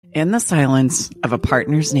In the silence of a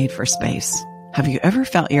partner's need for space, have you ever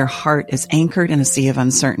felt your heart is anchored in a sea of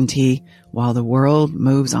uncertainty while the world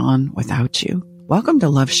moves on without you? Welcome to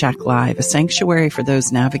Love Shack Live, a sanctuary for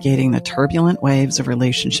those navigating the turbulent waves of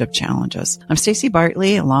relationship challenges. I'm Stacey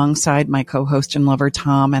Bartley, alongside my co-host and lover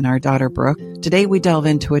Tom and our daughter Brooke. Today we delve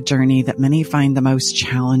into a journey that many find the most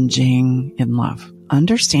challenging in love.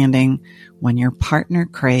 Understanding when your partner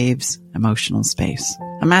craves emotional space.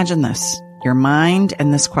 Imagine this. Your mind, in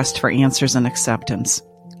this quest for answers and acceptance,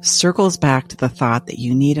 circles back to the thought that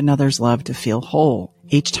you need another's love to feel whole.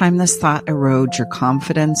 Each time this thought erodes your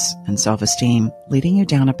confidence and self-esteem, leading you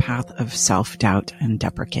down a path of self-doubt and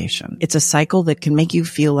deprecation. It's a cycle that can make you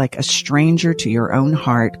feel like a stranger to your own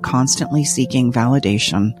heart, constantly seeking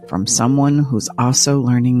validation from someone who's also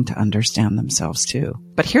learning to understand themselves too.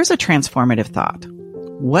 But here's a transformative thought.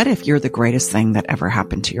 What if you're the greatest thing that ever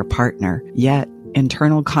happened to your partner, yet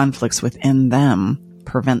internal conflicts within them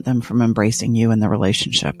prevent them from embracing you in the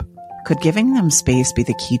relationship? Could giving them space be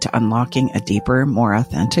the key to unlocking a deeper, more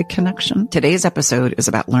authentic connection? Today's episode is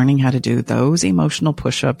about learning how to do those emotional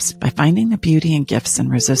push-ups by finding the beauty in gifts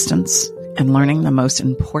and resistance and learning the most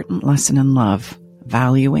important lesson in love,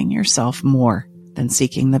 valuing yourself more than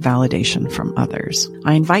seeking the validation from others.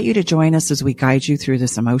 I invite you to join us as we guide you through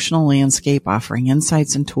this emotional landscape, offering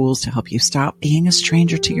insights and tools to help you stop being a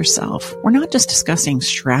stranger to yourself. We're not just discussing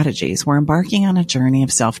strategies. We're embarking on a journey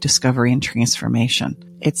of self-discovery and transformation.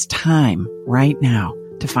 It's time right now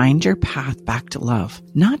to find your path back to love,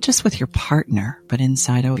 not just with your partner, but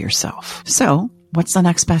inside of yourself. So, what's the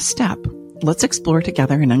next best step? Let's explore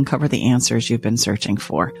together and uncover the answers you've been searching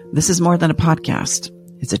for. This is more than a podcast.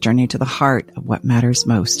 It's a journey to the heart of what matters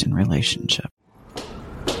most in relationship.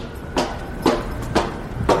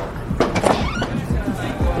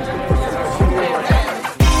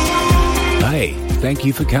 Hey, thank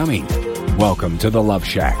you for coming. Welcome to the Love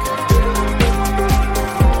Shack.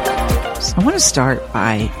 So I want to start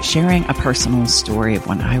by sharing a personal story of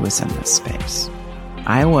when I was in this space.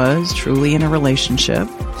 I was truly in a relationship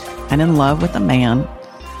and in love with a man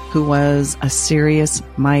who was a serious,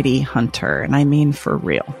 mighty hunter. And I mean for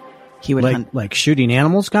real. He would hunt. Like shooting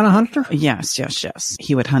animals kind of hunter? Yes.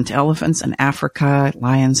 He would hunt elephants in Africa,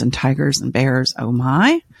 lions and tigers and bears. Oh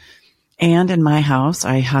my. And in my house,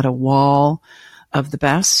 I had a wall of the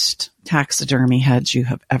best taxidermy heads you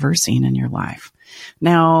have ever seen in your life.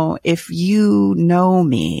 Now, if you know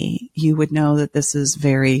me, you would know that this is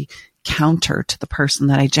very counter to the person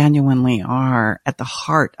that I genuinely are at the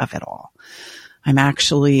heart of it all. I'm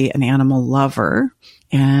actually an animal lover,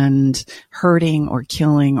 and hurting or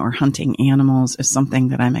killing or hunting animals is something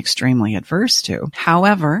that I'm extremely adverse to.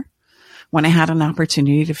 However, when I had an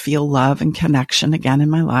opportunity to feel love and connection again in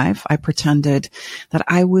my life, I pretended that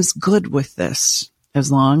I was good with this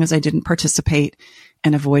as long as I didn't participate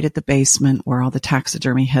and avoided the basement where all the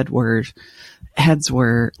taxidermy heads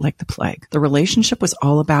were like the plague. The relationship was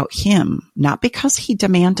all about him, not because he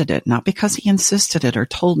demanded it, not because he insisted it or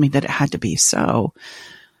told me that it had to be so.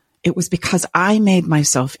 It was because I made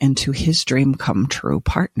myself into his dream come true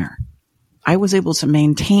partner. I was able to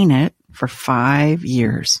maintain it for 5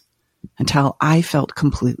 years until I felt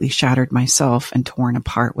completely shattered myself and torn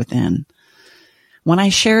apart within. When I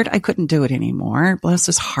shared I couldn't do it anymore, bless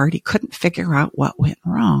his heart, he couldn't figure out what went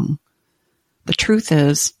wrong. The truth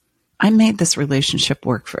is, I made this relationship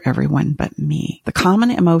work for everyone but me. The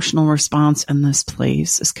common emotional response in this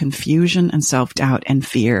place is confusion and self-doubt and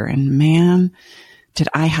fear. And man, did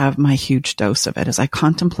I have my huge dose of it as I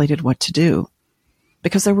contemplated what to do.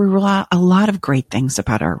 Because there were a lot of great things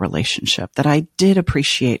about our relationship that I did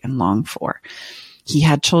appreciate and long for. He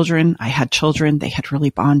had children, I had children, they had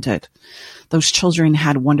really bonded. Those children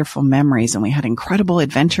had wonderful memories and we had incredible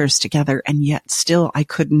adventures together, and yet still I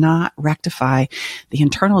could not rectify the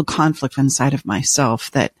internal conflict inside of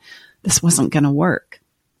myself that this wasn't going to work.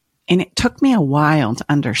 And it took me a while to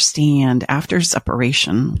understand after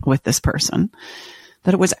separation with this person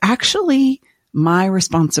that it was actually my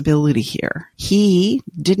responsibility here. He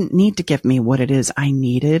didn't need to give me what it is I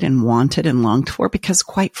needed and wanted and longed for because,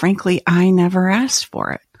 quite frankly, I never asked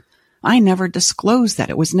for it. I never disclosed that.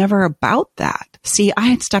 It was never about that. See, I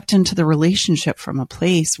had stepped into the relationship from a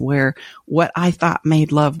place where what I thought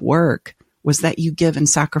made love work was that you give and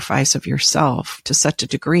sacrifice of yourself to such a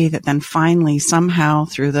degree that then finally somehow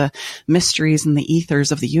through the mysteries and the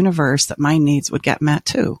ethers of the universe that my needs would get met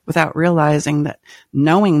too, without realizing that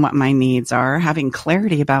knowing what my needs are, having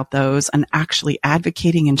clarity about those and actually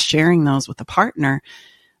advocating and sharing those with a partner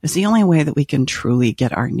is the only way that we can truly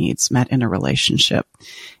get our needs met in a relationship.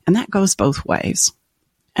 And that goes both ways.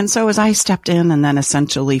 And so as I stepped in and then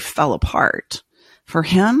essentially fell apart, For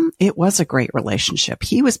him, it was a great relationship.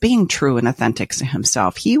 He was being true and authentic to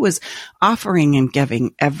himself. He was offering and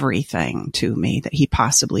giving everything to me that he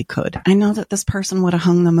possibly could. I know that this person would have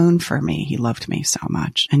hung the moon for me. He loved me so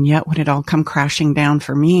much. And yet when it all come crashing down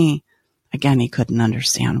for me, again, he couldn't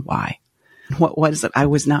understand why. What was it I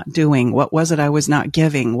was not doing? What was it I was not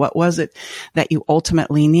giving? What was it that you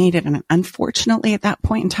ultimately needed? And unfortunately, at that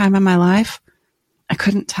point in time in my life, I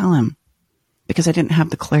couldn't tell him because I didn't have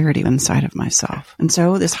the clarity inside of myself. And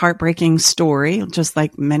so this heartbreaking story, just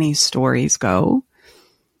like many stories go,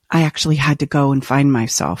 I actually had to go and find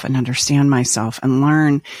myself and understand myself and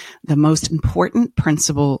learn the most important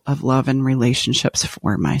principle of love and relationships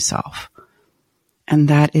for myself. And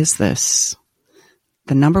that is this.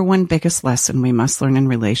 The number one biggest lesson we must learn in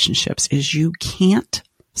relationships is you can't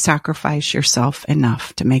sacrifice yourself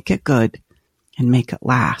enough to make it good and make it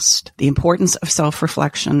last. The importance of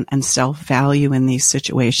self-reflection and self-value in these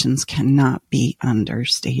situations cannot be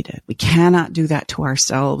understated. We cannot do that to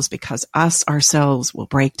ourselves because us ourselves will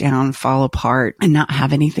break down, fall apart, and not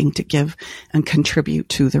have anything to give and contribute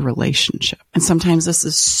to the relationship. And sometimes this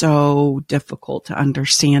is so difficult to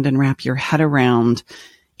understand and wrap your head around.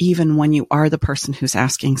 Even when you are the person who's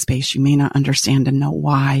asking space, you may not understand and know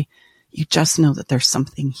why. You just know that there's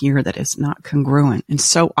something here that is not congruent. And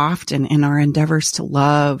so often in our endeavors to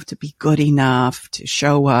love, to be good enough, to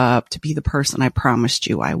show up, to be the person I promised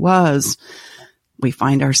you I was, we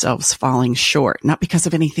find ourselves falling short, not because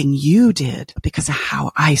of anything you did, but because of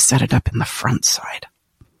how I set it up in the front side.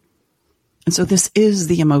 And so this is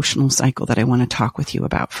the emotional cycle that I want to talk with you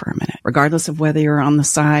about for a minute. Regardless of whether you're on the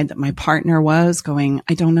side that my partner was going,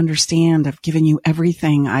 I don't understand. I've given you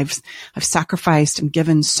everything. I've sacrificed and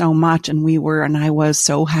given so much and I was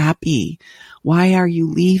so happy. Why are you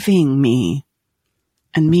leaving me?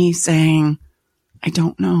 And me saying, I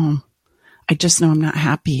don't know. I just know I'm not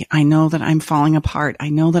happy. I know that I'm falling apart. I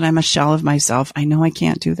know that I'm a shell of myself. I know I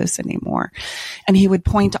can't do this anymore. And he would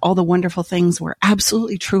point to all the wonderful things were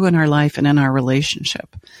absolutely true in our life and in our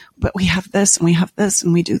relationship. But we have this and we have this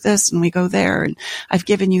and we do this and we go there and I've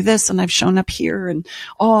given you this and I've shown up here and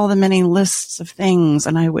all the many lists of things.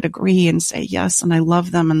 And I would agree and say yes. And I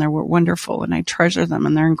love them and they were wonderful and I treasure them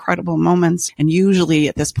and they're incredible moments. And usually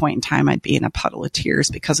at this point in time, I'd be in a puddle of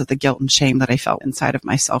tears because of the guilt and shame that I felt inside of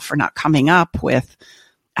myself for not coming up with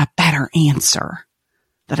a better answer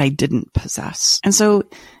that I didn't possess. And so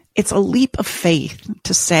it's a leap of faith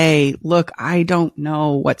to say, look, I don't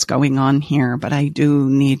know what's going on here, but I do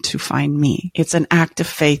need to find me. It's an act of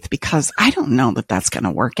faith because I don't know that that's going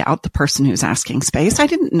to work out. The person who's asking space, I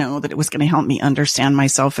didn't know that it was going to help me understand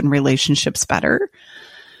myself and relationships better.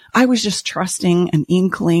 I was just trusting an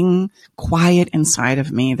inkling, quiet inside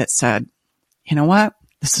of me that said, you know what?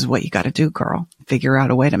 This is what you got to do, girl. Figure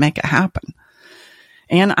out a way to make it happen.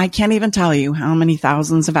 And I can't even tell you how many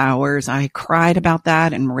thousands of hours I cried about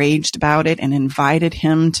that and raged about it and invited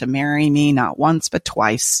him to marry me not once, but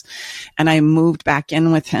twice. And I moved back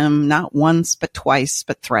in with him not once, but twice,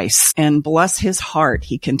 but thrice. And bless his heart,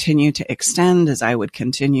 he continued to extend as I would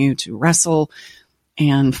continue to wrestle.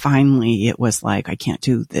 And finally, it was like, I can't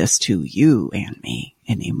do this to you and me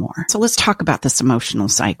anymore. So let's talk about this emotional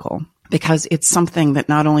cycle, because it's something that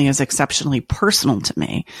not only is exceptionally personal to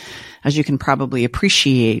me, as you can probably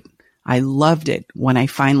appreciate, I loved it when I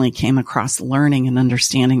finally came across learning and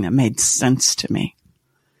understanding that made sense to me.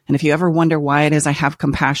 And if you ever wonder why it is I have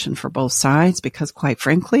compassion for both sides, because quite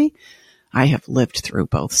frankly, I have lived through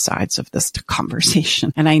both sides of this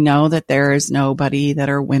conversation. And I know that there is nobody that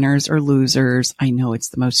are winners or losers. I know it's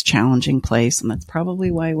the most challenging place. And that's probably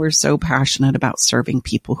why we're so passionate about serving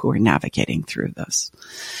people who are navigating through this.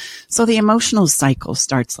 So the emotional cycle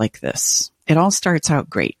starts like this. It all starts out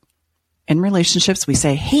great. In relationships, we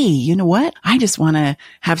say, hey, you know what? I just want to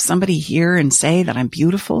have somebody hear and say that I'm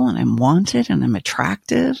beautiful and I'm wanted and I'm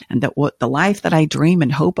attractive and that what the life that I dream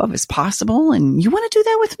and hope of is possible. And you want to do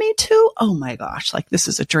that with me too? Oh my gosh, like this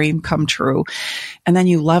is a dream come true. And then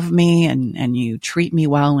you love me and you treat me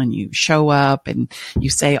well and you show up and you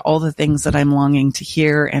say all the things that I'm longing to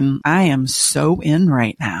hear. And I am so in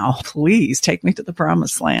right now. Please take me to the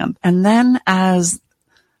promised land. And then as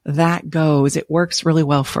that goes, it works really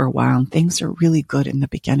well for a while and things are really good in the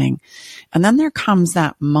beginning. And then there comes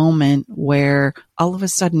that moment where all of a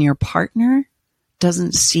sudden your partner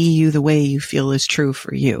doesn't see you the way you feel is true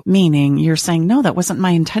for you. Meaning you're saying, no, that wasn't my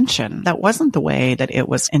intention. That wasn't the way that it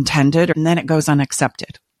was intended. And then it goes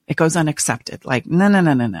unaccepted. It goes unaccepted. Like,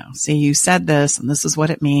 no. See, you said this and this is what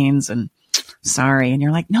it means. And Sorry. And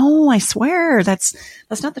you're like, no, I swear that's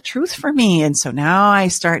not the truth for me. And so now I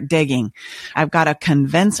start digging. I've got to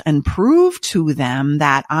convince and prove to them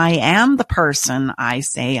that I am the person I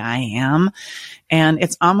say I am. And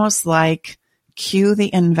it's almost like cue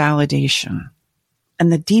the invalidation.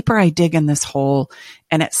 And the deeper I dig in this hole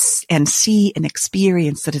and see and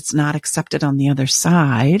experience that it's not accepted on the other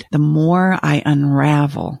side, the more I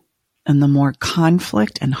unravel and the more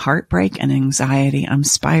conflict and heartbreak and anxiety I'm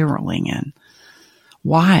spiraling in.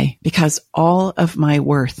 Why? Because all of my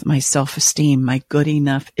worth, my self-esteem, my good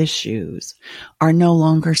enough issues are no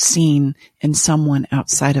longer seen in someone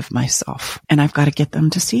outside of myself. And I've got to get them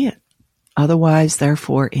to see it. Otherwise,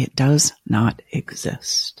 therefore, it does not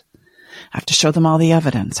exist. I have to show them all the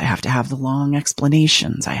evidence. I have to have the long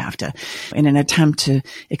explanations. I have to, in an attempt to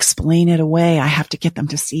explain it away, I have to get them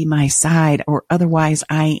to see my side, or otherwise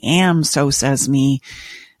I am, so says me,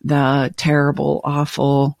 the terrible,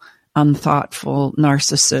 awful, unthoughtful,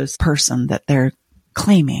 narcissist person that they're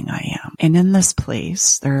claiming I am. And in this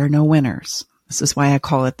place, there are no winners. This is why I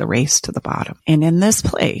call it the race to the bottom. And in this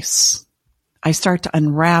place, I start to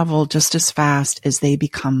unravel just as fast as they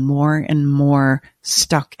become more and more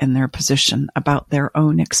stuck in their position about their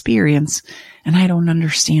own experience, and I don't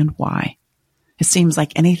understand why. It seems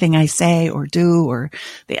like anything I say or do, or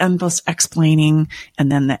the endless explaining,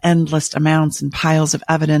 and then the endless amounts and piles of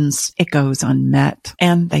evidence, it goes unmet,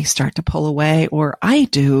 and they start to pull away, or I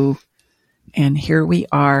do. And here we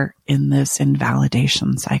are in this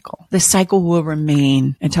invalidation cycle. This cycle will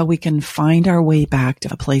remain until we can find our way back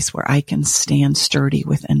to a place where I can stand sturdy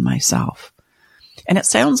within myself. And it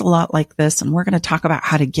sounds a lot like this, and we're going to talk about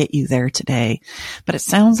how to get you there today. But it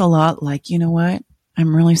sounds a lot like, you know what?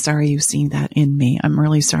 I'm really sorry you see that in me. I'm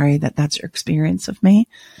really sorry that that's your experience of me.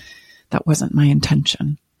 That wasn't my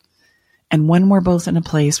intention. And when we're both in a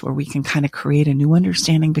place where we can kind of create a new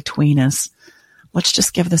understanding between us, let's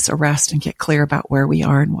just give this a rest and get clear about where we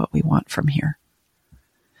are and what we want from here.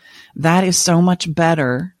 That is so much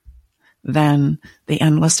better than the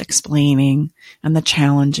endless explaining and the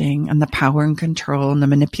challenging and the power and control and the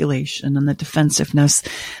manipulation and the defensiveness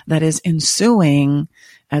that is ensuing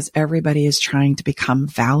as everybody is trying to become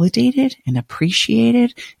validated and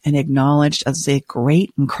appreciated and acknowledged as a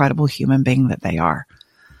great, incredible human being that they are.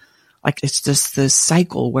 Like, it's just this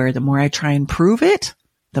cycle where the more I try and prove it,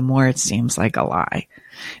 the more it seems like a lie.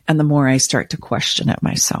 And the more I start to question it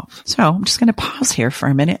myself. So I'm just going to pause here for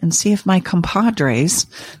a minute and see if my compadres,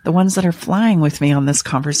 the ones that are flying with me on this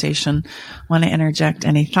conversation, want to interject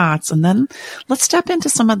any thoughts. And then let's step into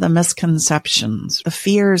some of the misconceptions, the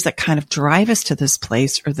fears that kind of drive us to this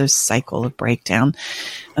place or this cycle of breakdown.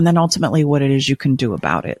 And then ultimately what it is you can do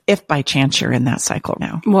about it, if by chance you're in that cycle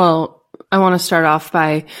now. Well, I want to start off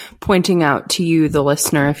by pointing out to you, the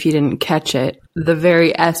listener, if you didn't catch it, the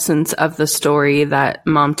very essence of the story that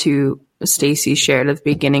Mom to Stacy shared at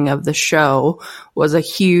the beginning of the show was a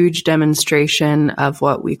huge demonstration of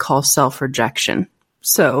what we call self-rejection.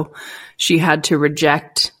 So she had to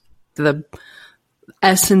reject the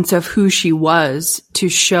essence of who she was to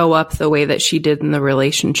show up the way that she did in the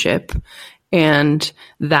relationship. And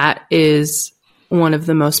that is one of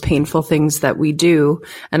the most painful things that we do.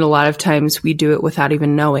 And a lot of times we do it without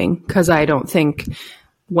even knowing, because I don't think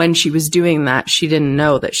when she was doing that, she didn't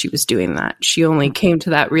know that she was doing that. She only came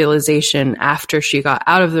to that realization after she got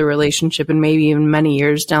out of the relationship and maybe even many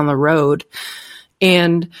years down the road.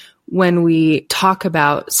 And when we talk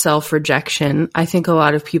about self-rejection, I think a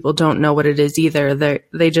lot of people don't know what it is either.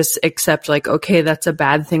 They just accept like, okay, that's a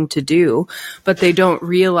bad thing to do, but they don't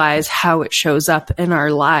realize how it shows up in our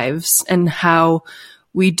lives and how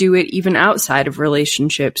we do it even outside of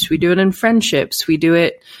relationships. We do it in friendships. We do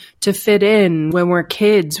it to fit in. When we're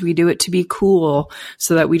kids, we do it to be cool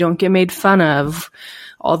so that we don't get made fun of.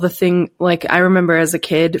 All the thing, like I remember as a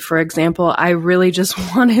kid, for example, I really just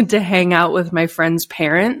wanted to hang out with my friends'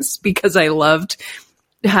 parents because I loved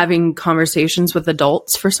having conversations with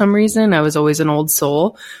adults for some reason. I was always an old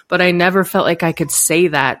soul, but I never felt like I could say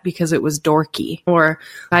that because it was dorky. Or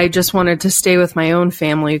I just wanted to stay with my own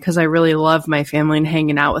family because I really love my family and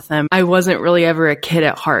hanging out with them. I wasn't really ever a kid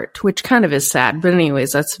at heart, which kind of is sad. But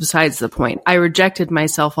anyways, that's besides the point. I rejected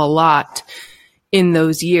myself a lot in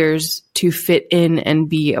those years to fit in and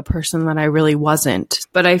be a person that I really wasn't.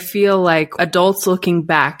 But I feel like adults looking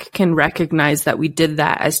back can recognize that we did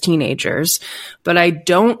that as teenagers. But I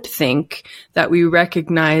don't think that we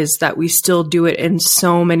recognize that we still do it in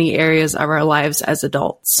so many areas of our lives as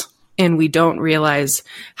adults. And we don't realize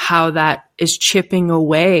how that is chipping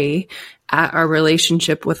away at our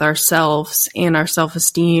relationship with ourselves and our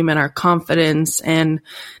self-esteem and our confidence and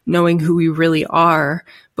knowing who we really are.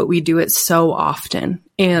 but we do it so often.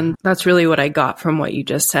 And that's really what I got from what you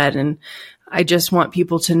just said. And I just want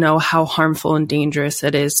people to know how harmful and dangerous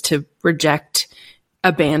it is to reject,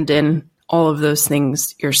 abandon, all of those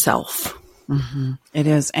things yourself. Mm-hmm. It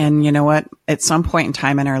is. And you know what? At some point in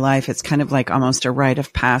time in our life, it's kind of like almost a rite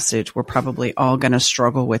of passage. We're probably all going to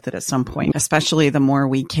struggle with it at some point, especially the more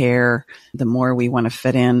we care, the more we want to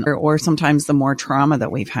fit in, or sometimes the more trauma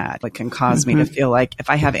that we've had. It can cause me to feel like if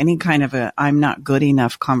I have any kind of a I'm not good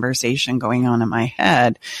enough conversation going on in my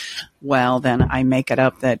head, well, then I make it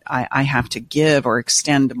up that I have to give or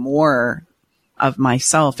extend more of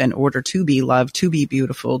myself in order to be loved, to be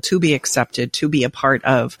beautiful, to be accepted, to be a part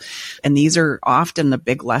of. And these are often the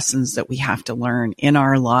big lessons that we have to learn in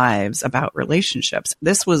our lives about relationships.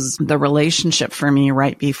 This was the relationship for me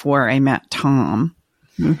right before I met Tom.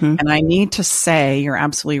 Mm-hmm. And I need to say, you're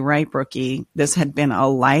absolutely right, Brookie. This had been a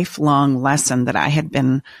lifelong lesson that I had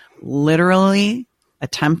been literally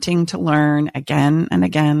attempting to learn again and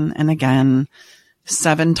again and again,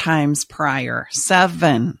 7 times prior.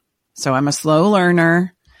 7. So I'm a slow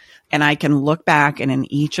learner, and I can look back, and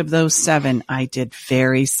in each of those 7, I did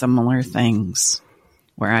very similar things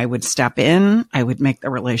where I would step in. I would make the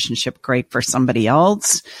relationship great for somebody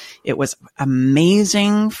else. It was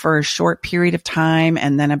amazing for a short period of time.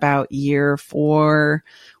 And then about year 4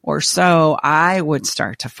 or so, I would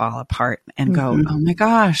start to fall apart and go, oh my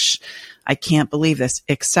gosh, I can't believe this,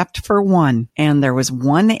 except for one. And there was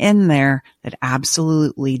one in there that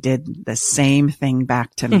absolutely did the same thing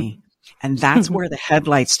back to me. And that's where the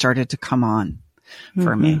headlights started to come on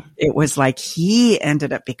for me. It was like he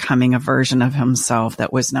ended up becoming a version of himself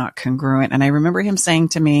that was not congruent. And I remember him saying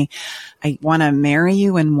to me, I want to marry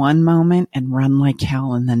you in one moment and run like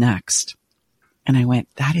hell in the next. And I went,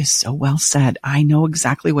 that is so well said. I know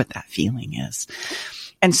exactly what that feeling is.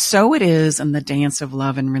 And so it is in the dance of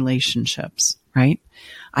love and relationships, right?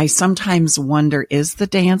 I sometimes wonder, is the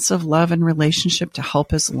dance of love and relationship to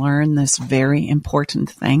help us learn this very important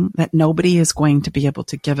thing that nobody is going to be able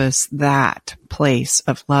to give us that place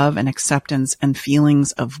of love and acceptance and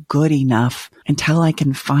feelings of good enough until I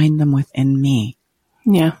can find them within me.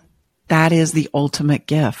 Yeah. That is the ultimate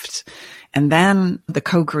gift. And then the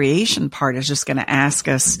co-creation part is just going to ask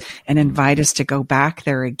us and invite us to go back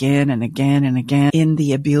there again and again and again in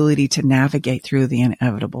the ability to navigate through the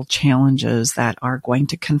inevitable challenges that are going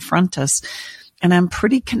to confront us. And I'm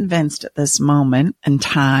pretty convinced at this moment in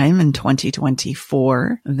time in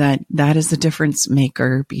 2024 that that is the difference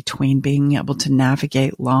maker between being able to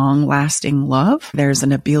navigate long-lasting love. There's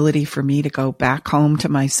an ability for me to go back home to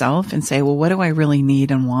myself and say, well, what do I really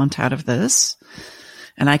need and want out of this?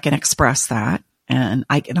 And I can express that. And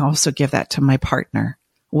I can also give that to my partner.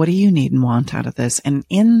 What do you need and want out of this? And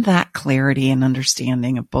in that clarity and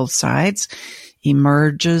understanding of both sides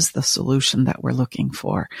emerges the solution that we're looking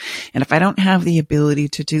for. And if I don't have the ability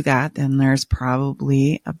to do that, then there's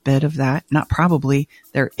probably a bit of that. Not probably,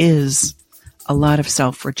 there is a lot of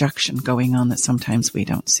self-rejection going on that sometimes we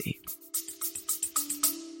don't see.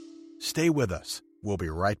 Stay with us. We'll be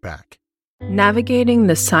right back. Navigating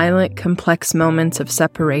the silent, complex moments of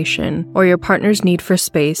separation or your partner's need for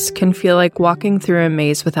space can feel like walking through a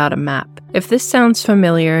maze without a map. If this sounds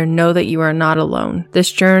familiar, know that you are not alone.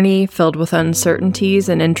 This journey, filled with uncertainties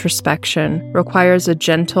and introspection, requires a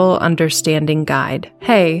gentle, understanding guide.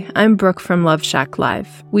 Hey, I'm Brooke from Love Shack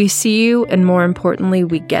Live. We see you, and more importantly,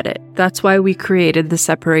 we get it. That's why we created the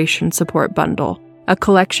Separation Support Bundle. A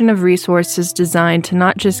collection of resources designed to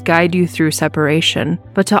not just guide you through separation,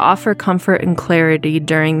 but to offer comfort and clarity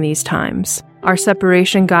during these times. Our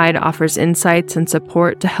separation guide offers insights and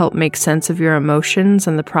support to help make sense of your emotions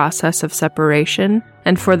and the process of separation.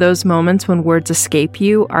 And for those moments when words escape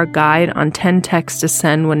you, our guide on 10 texts to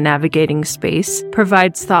send when navigating space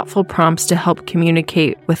provides thoughtful prompts to help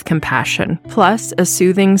communicate with compassion. Plus, a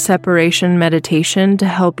soothing separation meditation to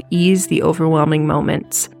help ease the overwhelming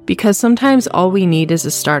moments. Because sometimes all we need is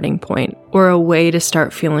a starting point, or a way to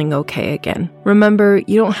start feeling okay again. Remember,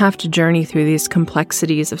 you don't have to journey through these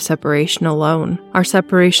complexities of separation alone. Our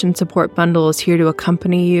Separation Support Bundle is here to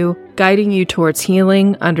accompany you, guiding you towards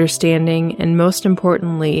healing, understanding, and most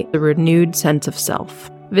importantly, the renewed sense of self.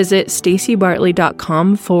 Visit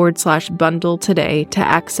stacybartley.com/bundle today to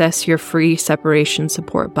access your free separation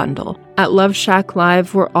support bundle. At Love Shack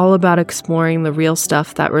Live, we're all about exploring the real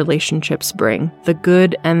stuff that relationships bring, the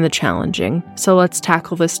good and the challenging. So let's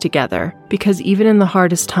tackle this together, because even in the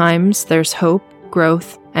hardest times, there's hope,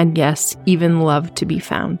 growth, and yes, even love to be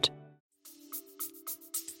found.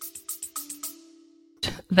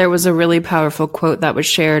 There was a really powerful quote that was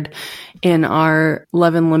shared in our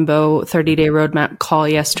Love in Limbo 30-day roadmap call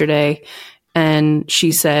yesterday. And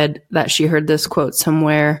she said that she heard this quote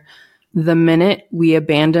somewhere: the minute we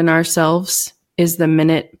abandon ourselves is the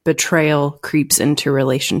minute betrayal creeps into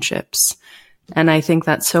relationships. And I think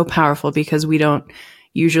that's so powerful, because we don't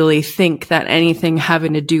usually think that anything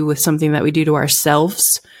having to do with something that we do to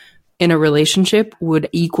ourselves in a relationship would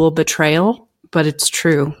equal betrayal, but it's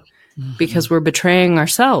true. Because we're betraying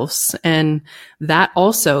ourselves, and that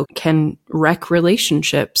also can wreck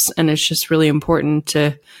relationships. And it's just really important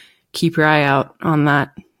to keep your eye out on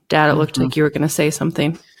that. Dad, it looked like you were going to say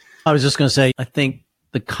something. I was just going to say, I think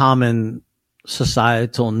the common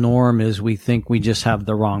societal norm is we think we just have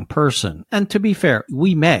the wrong person. And to be fair,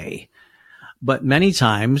 we may, but many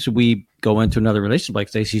times we go into another relationship like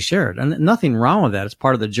Stacey shared, and nothing wrong with that. It's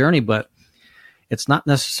part of the journey, but it's not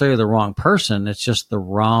necessarily the wrong person. It's just the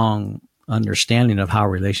wrong understanding of how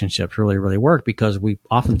relationships really, really work, because we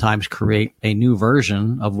oftentimes create a new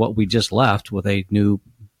version of what we just left with a new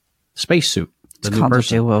spacesuit. It's called a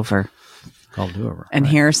do-over. Called do-over. And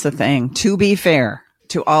right. Here's the thing. To be fair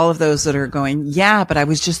to all of those that are going, yeah, but I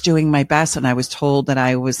was just doing my best and I was told that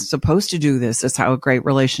I was supposed to do this. That's how a great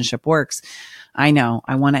relationship works. I know.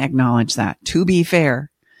 I want to acknowledge that. To be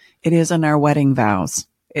fair, it is in our wedding vows.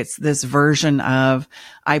 It's this version of,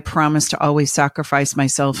 I promise to always sacrifice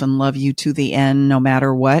myself and love you to the end, no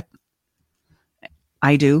matter what.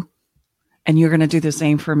 I do. And you're going to do the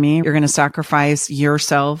same for me. You're going to sacrifice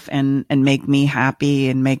yourself and make me happy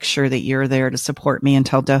and make sure that you're there to support me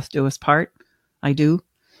until death do us part. I do.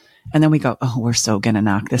 And then we go, oh, we're so going to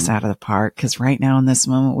knock this out of the park, because right now in this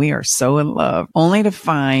moment, we are so in love, only to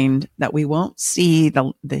find that we won't see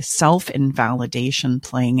the self-invalidation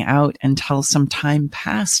playing out until some time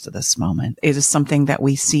past this moment. It is something that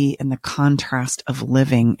we see in the contrast of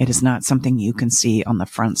living. It is not something you can see on the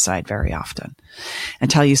front side very often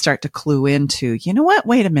until you start to clue into, you know what?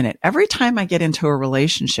 Wait a minute. Every time I get into a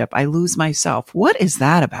relationship, I lose myself. What is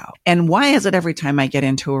that about? And why is it every time I get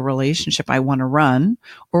into a relationship, I want to run?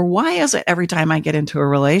 Or why is it every time I get into a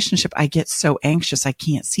relationship, I get so anxious I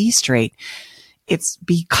can't see straight? It's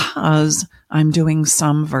because I'm doing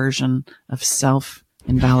some version of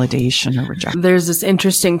self-invalidation or rejection. There's this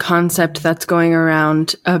interesting concept that's going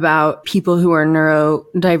around about people who are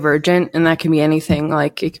neurodivergent, and that can be anything.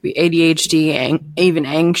 Like, it could be ADHD, even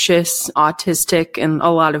anxious, autistic, and a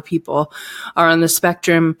lot of people are on the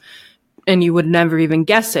spectrum, and you would never even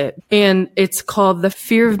guess it. And it's called the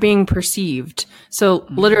fear of being perceived. So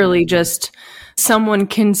literally just someone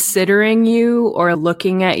considering you or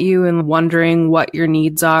looking at you and wondering what your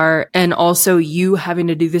needs are, and also you having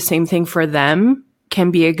to do the same thing for them,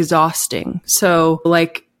 can be exhausting. So,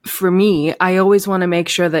 like, for me, I always want to make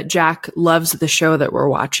sure that Jack loves the show that we're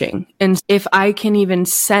watching. And if I can even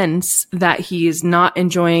sense that he's not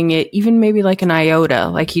enjoying it, even maybe like an iota,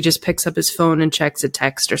 like he just picks up his phone and checks a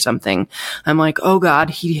text or something, I'm like, oh God,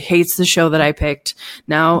 he hates the show that I picked.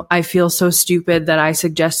 Now I feel so stupid that I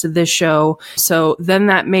suggested this show. So then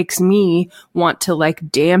that makes me want to like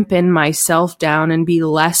dampen myself down and be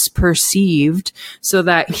less perceived, so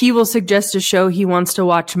that he will suggest a show he wants to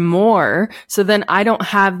watch more. So then I don't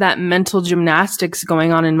have that mental gymnastics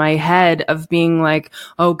going on in my head of being like,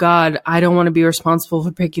 oh God, I don't want to be responsible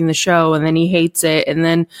for picking the show. And then he hates it. And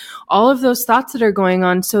then all of those thoughts that are going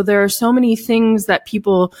on. So there are so many things that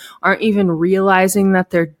people aren't even realizing that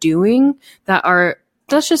they're doing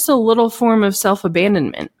that's just a little form of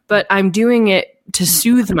self-abandonment. But I'm doing it to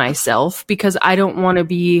soothe myself because I don't want to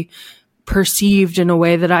be perceived in a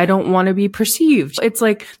way that I don't want to be perceived. It's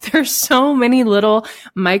like there's so many little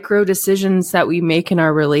micro decisions that we make in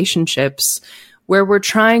our relationships where we're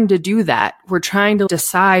trying to do that. We're trying to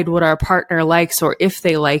decide what our partner likes or if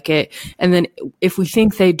they like it. And then if we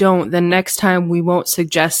think they don't, then next time we won't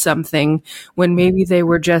suggest something when maybe they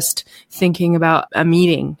were just thinking about a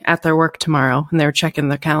meeting at their work tomorrow and they're checking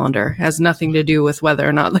the calendar. It has nothing to do with whether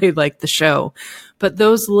or not they like the show. But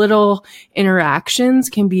those little interactions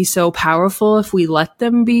can be so powerful if we let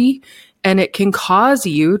them be. And it can cause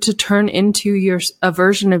you to turn into a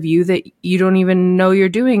version of you that you don't even know you're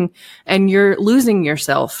doing. And you're losing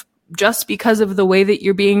yourself just because of the way that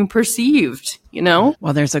you're being perceived, you know?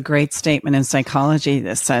 Well, there's a great statement in psychology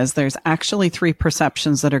that says there's actually 3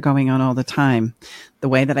 perceptions that are going on all the time. The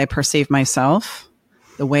way that I perceive myself,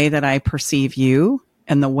 the way that I perceive you,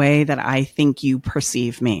 and the way that I think you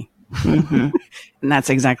perceive me. Mm-hmm. And that's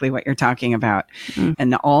exactly what you're talking about. Mm-hmm.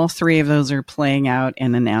 And all 3 of those are playing out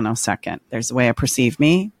in a nanosecond. There's the way I perceive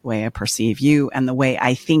me, the way I perceive you, and the way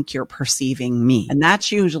I think you're perceiving me. And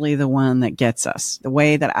that's usually the one that gets us, the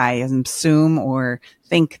way that I assume or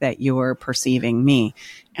think that you're perceiving me.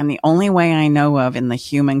 And the only way I know of in the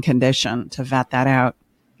human condition to vet that out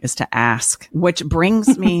is to ask, which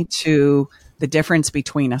brings me to the difference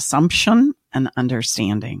between assumption and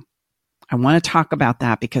understanding. I want to talk about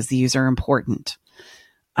that because these are important.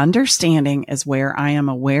 Understanding is where I am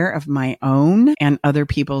aware of my own and other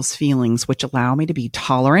people's feelings, which allow me to be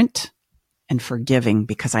tolerant and forgiving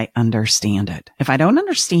because I understand it. If I don't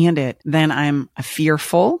understand it, then I'm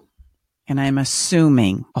fearful and I'm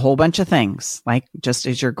assuming a whole bunch of things, like just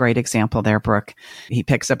as your great example there, Brooke. He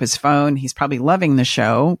picks up his phone. He's probably loving the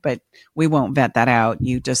show, but we won't vet that out.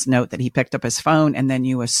 You just note that he picked up his phone and then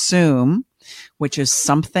you assume, which is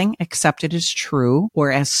something accepted as true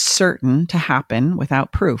or as certain to happen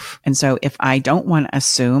without proof. And so if I don't want to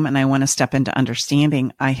assume and I want to step into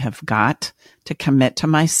understanding, I have got to commit to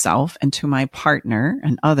myself and to my partner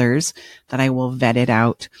and others that I will vet it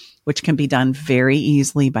out, which can be done very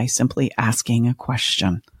easily by simply asking a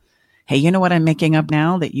question. Hey, you know what I'm making up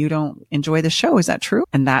now that you don't enjoy the show? Is that true?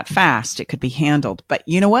 And that fast, it could be handled. But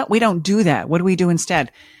you know what? We don't do that. What do we do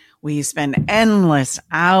instead? We spend endless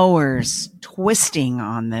hours twisting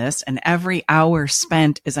on this, and every hour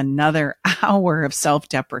spent is another hour of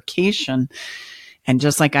self-deprecation. And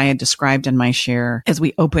just like I had described in my share as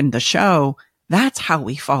we opened the show, that's how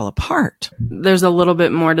we fall apart. There's a little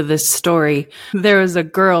bit more to this story. There was a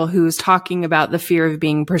girl who was talking about the fear of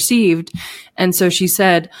being perceived. And so she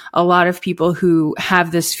said a lot of people who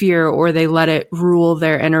have this fear or they let it rule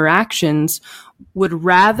their interactions would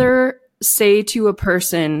rather say to a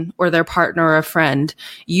person or their partner or a friend,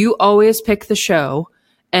 you always pick the show,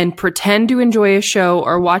 and pretend to enjoy a show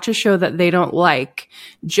or watch a show that they don't like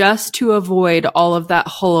just to avoid all of that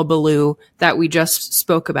hullabaloo that we just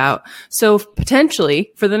spoke about. So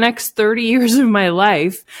potentially for the next 30 years of my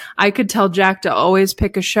life, I could tell Jack to always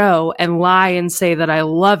pick a show and lie and say that I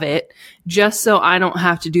love it just so I don't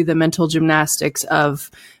have to do the mental gymnastics of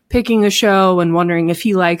picking a show and wondering if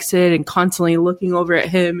he likes it and constantly looking over at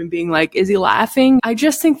him and being like, is he laughing? I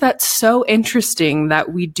just think that's so interesting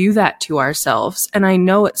that we do that to ourselves. And I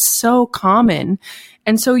know it's so common.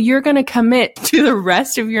 And so you're going to commit to the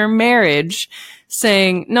rest of your marriage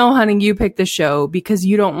saying, no, honey, you pick the show because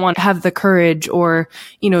you don't want to have the courage or,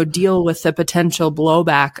 deal with the potential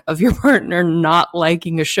blowback of your partner not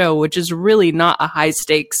liking a show, which is really not a high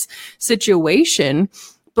stakes situation.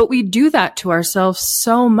 But we do that to ourselves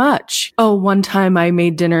so much. Oh, one time I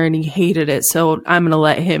made dinner and he hated it, so I'm going to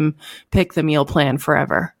let him pick the meal plan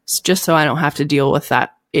forever. It's just so I don't have to deal with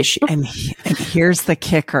that issue. And here's the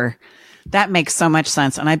kicker. That makes so much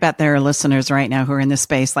sense. And I bet there are listeners right now who are in this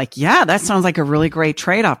space like, yeah, that sounds like a really great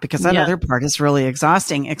trade-off because that other part is really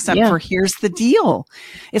exhausting, except for here's the deal.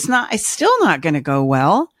 It's still not going to go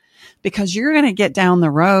well because you're going to get down the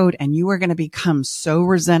road and you are going to become so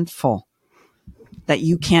resentful that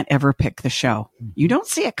you can't ever pick the show. You don't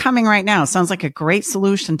see it coming right now. It sounds like a great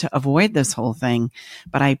solution to avoid this whole thing,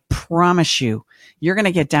 but I promise you, you're going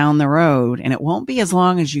to get down the road and it won't be as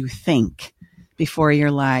long as you think before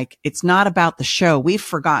you're like, it's not about the show. We've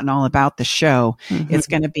forgotten all about the show. Mm-hmm. It's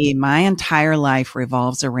going to be my entire life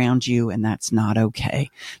revolves around you, and that's not okay.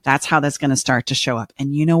 That's how that's going to start to show up.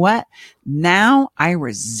 And you know what? Now I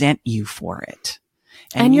resent you for it.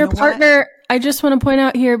 And your partner, I just want to point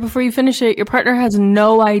out here before you finish it, your partner has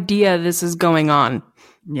no idea this is going on.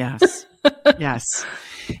 Yes. Yes.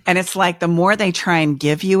 And it's like the more they try and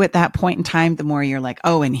give you at that point in time, the more you're like,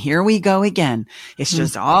 oh, and here we go again. It's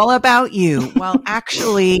just all about you. Well,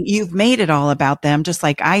 actually, you've made it all about them, just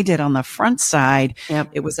like I did on the front side. Yep.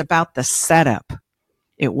 It was about the setup.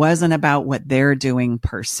 It wasn't about what they're doing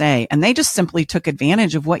per se. And they just simply took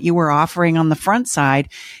advantage of what you were offering on the front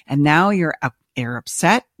side. And now you're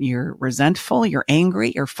upset, you're resentful, you're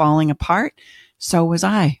angry, you're falling apart. So was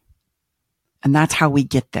I. And that's how we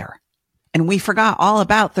get there. And we forgot all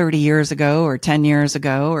about 30 years ago or 10 years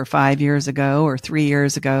ago or 5 years ago or 3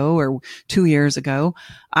 years ago or 2 years ago.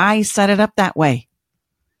 I set it up that way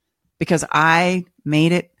because I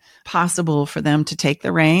made it possible for them to take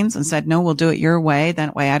the reins and said, no, we'll do it your way.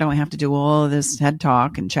 That way I don't have to do all of this head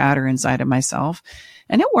talk and chatter inside of myself.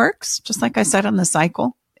 And it works. Just like I said on the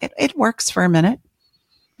cycle, it works for a minute,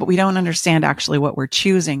 but we don't understand actually what we're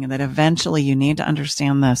choosing, and that eventually you need to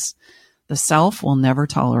understand this. The self will never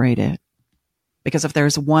tolerate it. Because if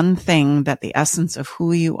there's one thing that the essence of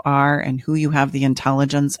who you are and who you have the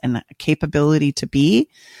intelligence and the capability to be,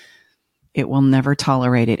 it will never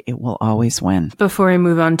tolerate it. It will always win. Before I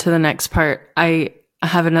move on to the next part, I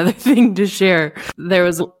have another thing to share. There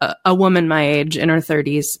was a woman my age in her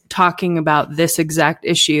 30s talking about this exact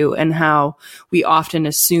issue and how we often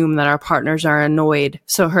assume that our partners are annoyed.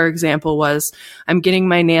 So her example was, I'm getting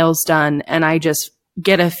my nails done and I just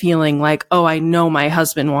get a feeling like, oh, I know my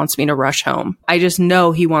husband wants me to rush home. I just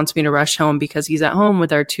know he wants me to rush home because he's at home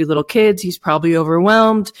with our 2 little kids. He's probably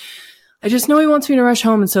overwhelmed. I just know he wants me to rush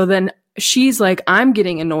home. And so then she's like, I'm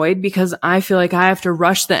getting annoyed because I feel like I have to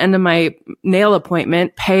rush the end of my nail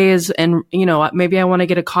appointment, and, maybe I want to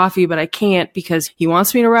get a coffee, but I can't because he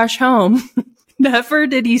wants me to rush home. Never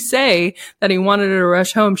did he say that he wanted her to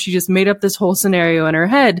rush home. She just made up this whole scenario in her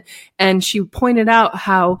head. And she pointed out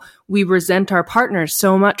how we resent our partners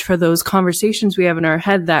so much for those conversations we have in our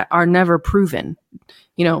head that are never proven.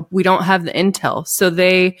 We don't have the intel. So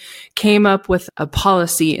they came up with a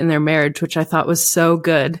policy in their marriage, which I thought was so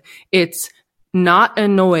good. It's not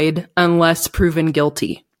annoyed unless proven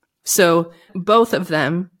guilty. So both of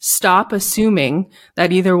them stop assuming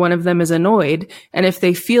that either one of them is annoyed. And if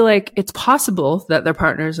they feel like it's possible that their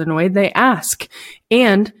partner is annoyed, they ask.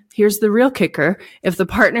 And here's the real kicker. If the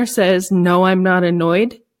partner says, no, I'm not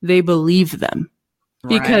annoyed, they believe them.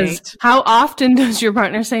 Because how often does your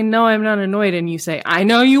partner say, no, I'm not annoyed? And you say, I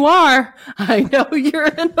know you are. I know you're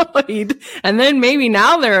annoyed. And then maybe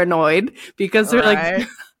now they're annoyed because they're like,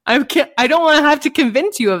 I don't want to have to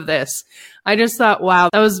convince you of this. I just thought, wow,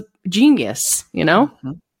 that was genius,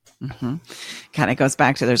 Mm-hmm. Mm-hmm. Kind of goes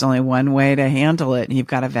back to there's only one way to handle it and you've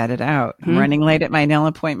got to vet it out. I'm running late at my nail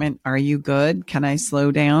appointment. Are you good? Can I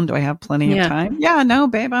slow down? Do I have plenty of time? Yeah, no,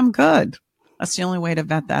 babe, I'm good. That's the only way to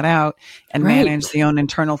vet that out and manage the own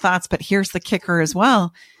internal thoughts. But here's the kicker as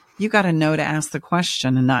well. You got to know to ask the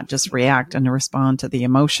question and not just react and respond to the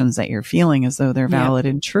emotions that you're feeling as though they're valid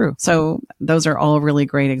and true. So those are all really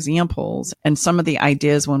great examples. And some of the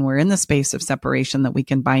ideas when we're in the space of separation that we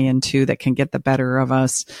can buy into that can get the better of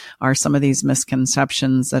us are some of these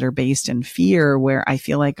misconceptions that are based in fear, where I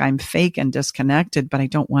feel like I'm fake and disconnected, but I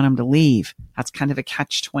don't want him to leave. That's kind of a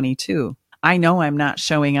catch-22. I know I'm not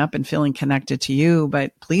showing up and feeling connected to you,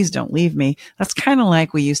 but please don't leave me. That's kind of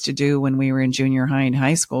like we used to do when we were in junior high and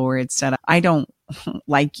high school, where it said, I don't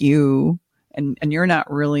like you and you're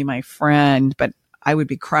not really my friend, but I would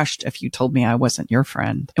be crushed if you told me I wasn't your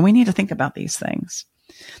friend. And we need to think about these things.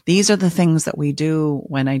 These are the things that we do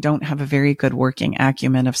when I don't have a very good working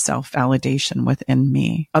acumen of self-validation within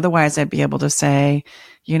me. Otherwise, I'd be able to say,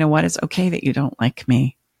 you know what? It's okay that you don't like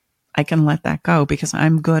me. I can let that go because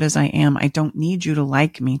I'm good as I am. I don't need you to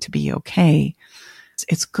like me to be okay.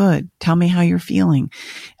 It's good. Tell me how you're feeling.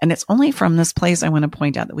 And it's only from this place I want to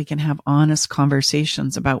point out that we can have honest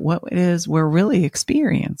conversations about what it is we're really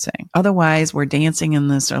experiencing. Otherwise, we're dancing in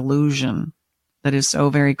this illusion that is so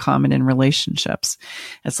very common in relationships.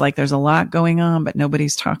 It's like there's a lot going on, but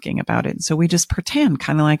nobody's talking about it. So we just pretend,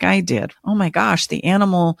 kind of like I did. Oh my gosh, the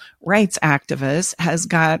animal rights activist has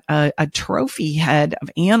got a trophy head of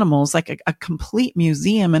animals, like a complete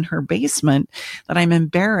museum in her basement that I'm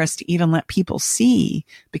embarrassed to even let people see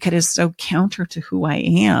because it's so counter to who I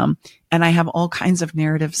am. And I have all kinds of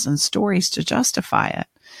narratives and stories to justify it.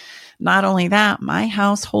 Not only that, my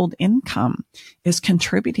household income is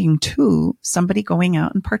contributing to somebody going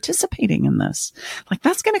out and participating in this. Like,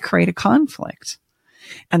 that's going to create a conflict.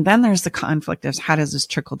 And then there's the conflict of how does this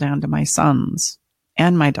trickle down to my sons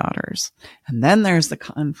and my daughters? And then there's the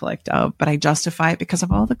conflict of, but I justify it because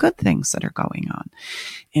of all the good things that are going on.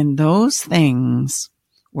 And those things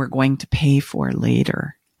we're going to pay for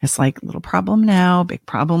later. It's like little problem now, big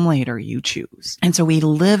problem later, you choose. And so we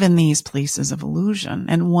live in these places of illusion.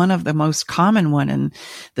 And one of the most common one in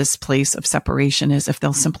this place of separation is if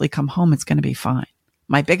they'll simply come home, it's going to be fine.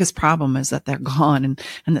 My biggest problem is that they're gone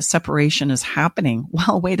and the separation is happening.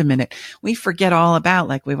 Well, wait a minute. We forget all about,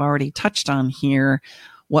 like we've already touched on here,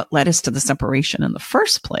 what led us to the separation in the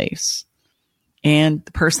first place. And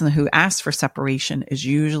the person who asks for separation is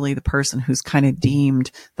usually the person who's kind of deemed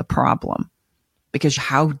the problem. Because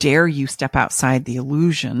how dare you step outside the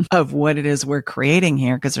illusion of what it is we're creating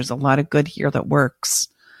here? Because there's a lot of good here that works.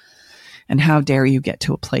 And how dare you get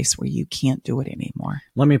to a place where you can't do it anymore?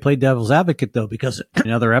 Let me play devil's advocate, though, because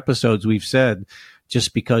in other episodes we've said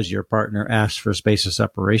just because your partner asks for space of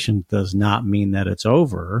separation does not mean that it's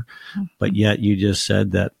over. But yet you just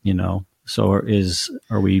said that, so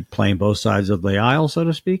are we playing both sides of the aisle, so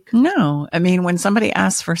to speak? No. I mean, when somebody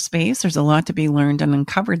asks for space, there's a lot to be learned and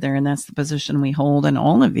uncovered there. And that's the position we hold in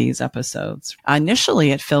all of these episodes.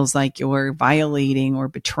 Initially, it feels like you're violating or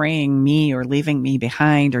betraying me or leaving me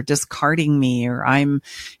behind or discarding me or I'm,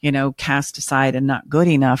 cast aside and not good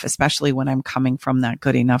enough, especially when I'm coming from that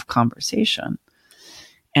good enough conversation.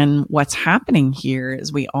 And what's happening here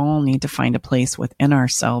is we all need to find a place within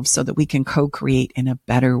ourselves so that we can co-create in a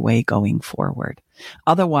better way going forward.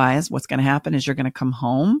 Otherwise, what's going to happen is you're going to come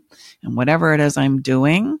home and whatever it is I'm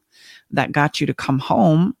doing that got you to come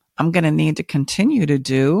home, I'm going to need to continue to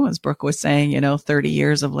do. As Brooke was saying, 30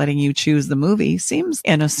 years of letting you choose the movie seems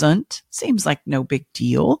innocent, seems like no big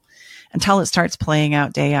deal, until it starts playing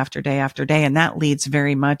out day after day after day. And that leads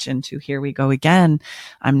very much into, here we go again.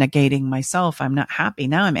 I'm negating myself. I'm not happy.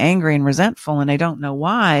 Now I'm angry and resentful, and I don't know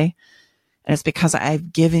why. And it's because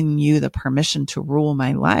I've given you the permission to rule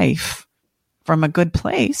my life from a good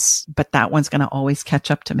place, but that one's going to always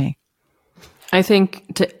catch up to me. I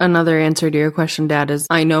think another answer to your question, Dad, is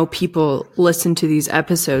I know people listen to these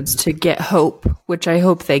episodes to get hope, which I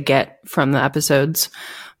hope they get from the episodes.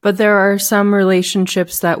 But there are some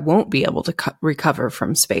relationships that won't be able to recover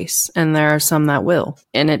from space, and there are some that will.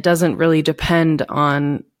 And it doesn't really depend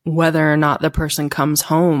on whether or not the person comes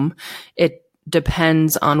home. It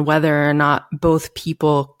depends on whether or not both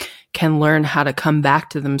people can learn how to come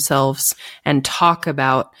back to themselves and talk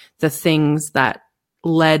about the things that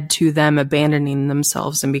led to them abandoning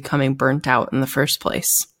themselves and becoming burnt out in the first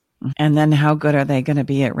place. And then how good are they going to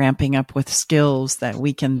be at ramping up with skills that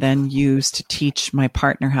we can then use to teach my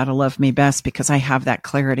partner how to love me best, because I have that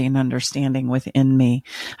clarity and understanding within me.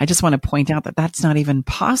 I just want to point out that that's not even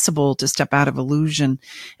possible to step out of illusion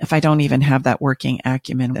if I don't even have that working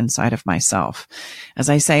acumen inside of myself. As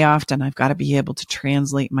I say often, I've got to be able to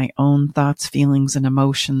translate my own thoughts, feelings, and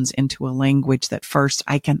emotions into a language that first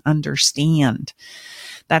I can understand.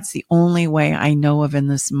 That's the only way I know of in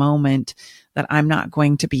this moment that I'm not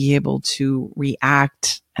going to be able to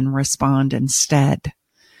react and respond instead.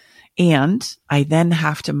 And I then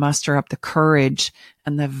have to muster up the courage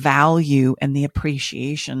and the value and the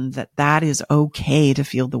appreciation that that is okay to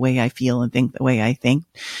feel the way I feel and think the way I think,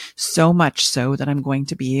 so much so that I'm going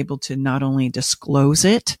to be able to not only disclose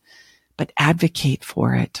it, but advocate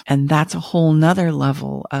for it. And that's a whole nother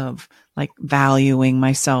level of like valuing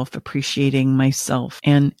myself, appreciating myself.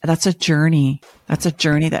 And that's a journey. That's a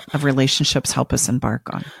journey that of relationships help us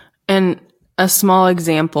embark on. And a small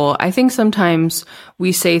example, I think sometimes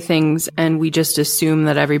we say things and we just assume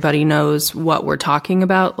that everybody knows what we're talking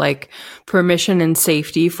about, like permission and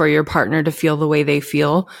safety for your partner to feel the way they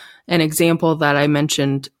feel. An example that I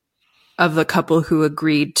mentioned of the couple who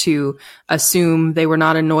agreed to assume they were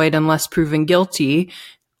not annoyed unless proven guilty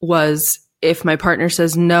was, if my partner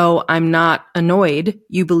says, no, I'm not annoyed,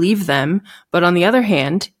 you believe them. But on the other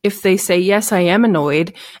hand, if they say, yes, I am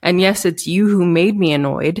annoyed, and yes, it's you who made me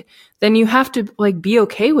annoyed, then you have to be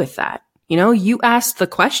okay with that. You ask the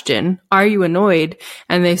question, are you annoyed?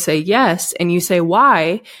 And they say yes. And you say,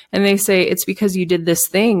 why? And they say, it's because you did this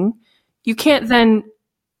thing. You can't then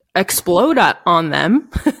explode on them.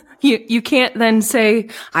 You can't then say,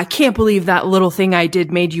 I can't believe that little thing I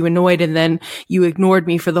did made you annoyed, and then you ignored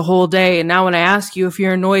me for the whole day. And now when I ask you if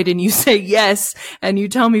you're annoyed and you say yes, and you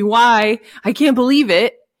tell me why, I can't believe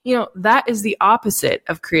it. That is the opposite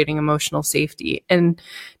of creating emotional safety. And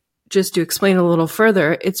just to explain a little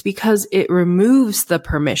further, it's because it removes the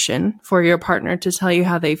permission for your partner to tell you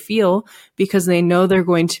how they feel, because they know they're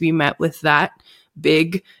going to be met with that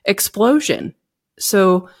big explosion.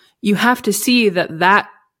 So you have to see that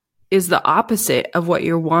is the opposite of what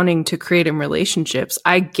you're wanting to create in relationships.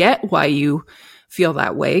 I get why you feel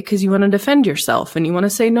that way, because you want to defend yourself and you want to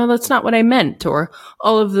say, no, that's not what I meant, or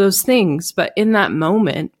all of those things. But in that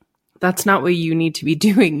moment, that's not what you need to be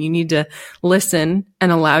doing. You need to listen and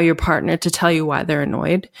allow your partner to tell you why they're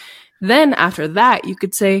annoyed. Then after that, you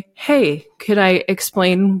could say, hey, could I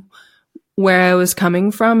explain where I was coming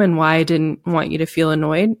from and why I didn't want you to feel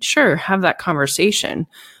annoyed? Sure, have that conversation.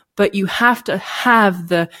 But you have to have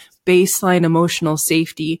the baseline emotional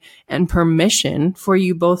safety and permission for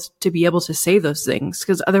you both to be able to say those things,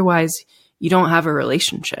 because otherwise you don't have a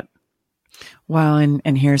relationship. Well,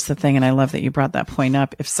 and here's the thing, and I love that you brought that point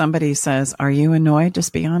up. If somebody says, are you annoyed?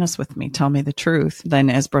 Just be honest with me. Tell me the truth. Then,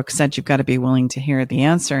 as Brooke said, you've got to be willing to hear the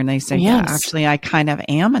answer. And they say, yes, yeah, actually, I kind of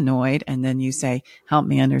am annoyed. And then you say, help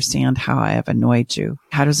me understand how I have annoyed you.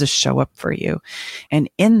 How does this show up for you? And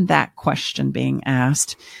in that question being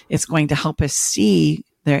asked, it's going to help us see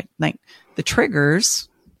the triggers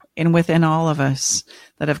within all of us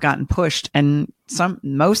that have gotten pushed, and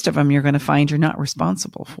most of them you're going to find you're not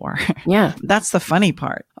responsible for. Yeah. That's the funny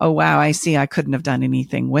part. Oh, wow. I see. I couldn't have done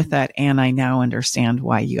anything with that. And I now understand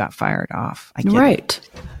why you got fired off. I get right.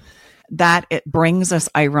 it. That it brings us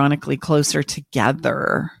ironically closer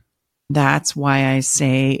together. That's why I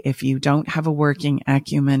say, if you don't have a working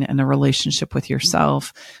acumen and a relationship with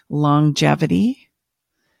yourself, longevity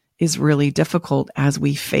is really difficult as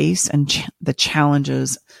we face the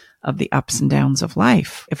challenges of the ups and downs of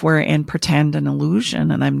life. If we're in pretend and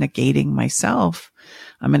illusion and I'm negating myself,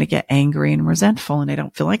 I'm going to get angry and resentful. And I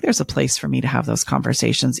don't feel like there's a place for me to have those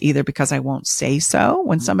conversations either, because I won't say so.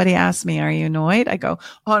 When somebody asks me, are you annoyed? I go,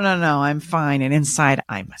 oh, no, I'm fine. And inside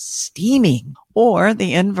I'm steaming. Or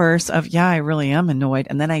the inverse of, yeah, I really am annoyed.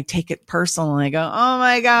 And then I take it personal and I go, oh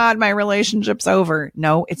my God, my relationship's over.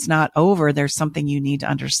 No, it's not over. There's something you need to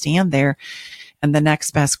understand there. And the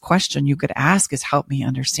next best question you could ask is, help me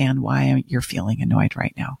understand why you're feeling annoyed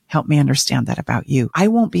right now. Help me understand that about you. I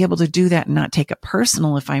won't be able to do that and not take it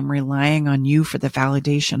personal if I'm relying on you for the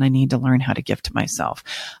validation I need to learn how to give to myself.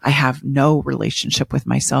 I have no relationship with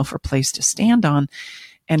myself or place to stand on.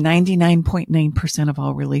 And 99.9% of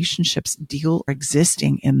all relationships deal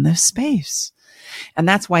existing in this space. And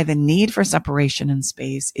that's why the need for separation in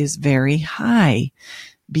space is very high,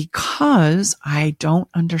 because I don't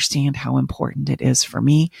understand how important it is for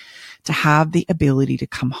me to have the ability to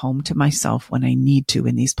come home to myself when I need to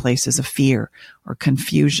in these places of fear or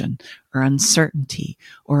confusion or uncertainty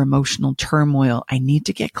or emotional turmoil. I need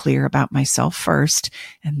to get clear about myself first,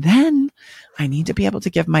 and then I need to be able to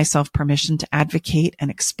give myself permission to advocate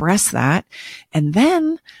and express that. And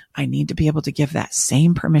then I need to be able to give that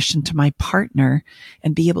same permission to my partner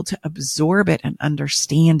and be able to absorb it and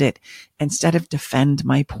understand it instead of defend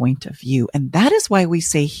my point of view. And that is why we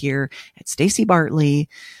say here at Stacey Bartley,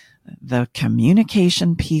 the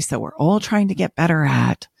communication piece that we're all trying to get better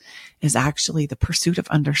at is actually the pursuit of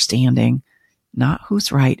understanding, not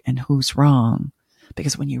who's right and who's wrong.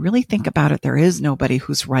 Because when you really think about it, there is nobody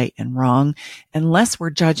who's right and wrong unless we're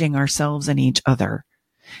judging ourselves and each other.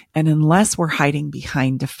 And unless we're hiding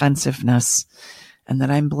behind defensiveness and that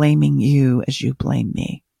I'm blaming you as you blame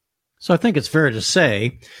me. So I think it's fair to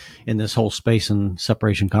say in this whole space and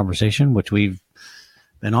separation conversation, which we've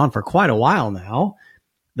been on for quite a while now,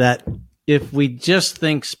 that if we just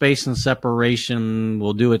think space and separation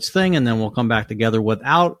will do its thing and then we'll come back together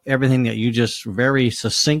without everything that you just very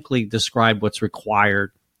succinctly described what's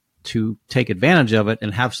required to take advantage of it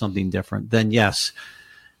and have something different, then yes,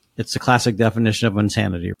 it's the classic definition of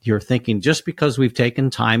insanity. You're thinking just because we've taken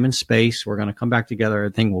time and space, we're going to come back together,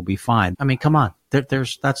 everything will be fine. I mean, come on.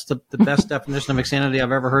 That's the best definition of insanity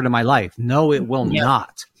I've ever heard in my life. No, it will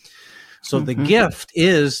not. So the gift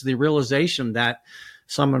is the realization that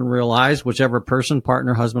someone realized, whichever person,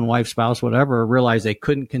 partner, husband, wife, spouse, whatever, realized they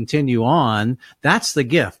couldn't continue on. That's the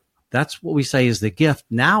gift. That's what we say is the gift.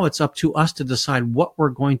 Now it's up to us to decide what we're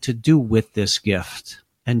going to do with this gift.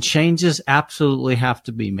 And changes absolutely have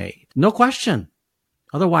to be made. No question.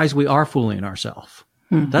 Otherwise, we are fooling ourselves.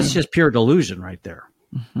 That's just pure delusion right there.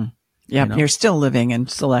 Yeah, you're still living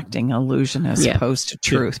and selecting illusion as opposed to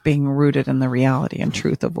truth, being rooted in the reality and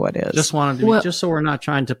truth of what is. Just wanted to just so we're not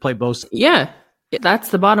trying to play both. Yeah. That's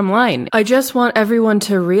the bottom line. I just want everyone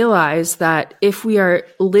to realize that if we are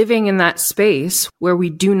living in that space where we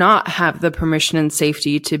do not have the permission and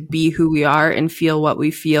safety to be who we are and feel what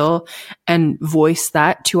we feel and voice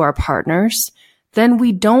that to our partners, then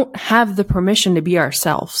we don't have the permission to be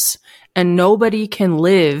ourselves. And nobody can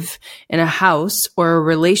live in a house or a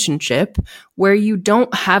relationship where you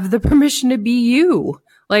don't have the permission to be you.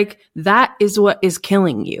 Like, that is what is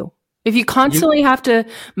killing you. If you constantly have to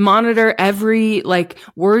monitor every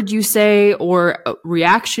word you say or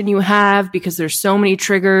reaction you have because there's so many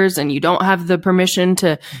triggers and you don't have the permission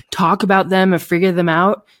to talk about them and figure them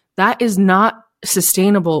out, that is not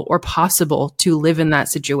sustainable or possible to live in that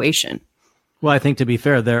situation. Well, I think to be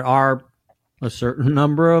fair, there are a certain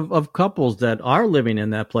number of couples that are living in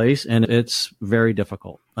that place, and it's very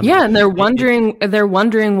difficult. And they're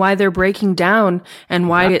wondering why they're breaking down and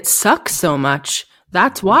why it sucks so much.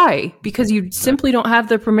 That's why, because you simply don't have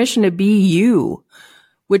the permission to be you,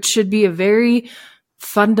 which should be a very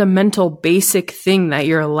fundamental, basic thing that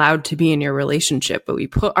you're allowed to be in your relationship. But we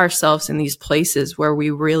put ourselves in these places where we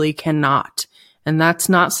really cannot, and that's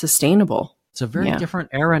not sustainable. It's a very different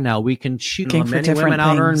era now. We can cheat on many women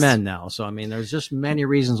out-earn men now. So, I mean, there's just many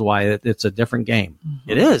reasons why it's a different game.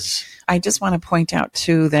 It is. I just want to point out,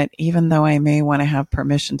 too, that even though I may want to have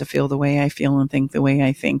permission to feel the way I feel and think the way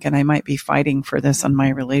I think, and I might be fighting for this on my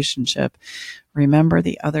relationship, remember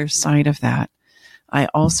the other side of that. I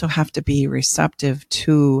also have to be receptive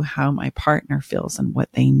to how my partner feels and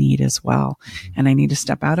what they need as well. And I need to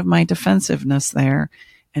step out of my defensiveness there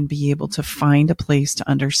and be able to find a place to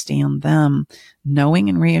understand them, knowing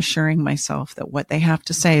and reassuring myself that what they have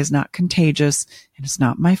to say is not contagious and it's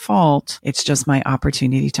not my fault. It's just my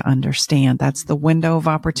opportunity to understand. That's the window of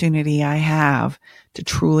opportunity I have to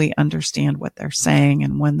truly understand what they're saying.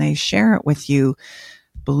 And when they share it with you,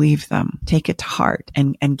 believe them, take it to heart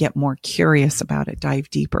and get more curious about it, dive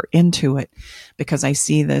deeper into it. Because I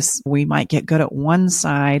see this, we might get good at one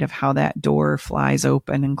side of how that door flies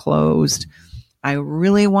open and closed. I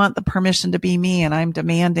really want the permission to be me, and I'm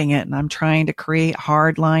demanding it, and I'm trying to create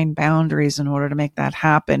hard line boundaries in order to make that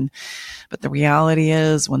happen. But the reality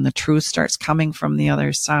is, when the truth starts coming from the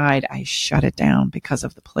other side, I shut it down because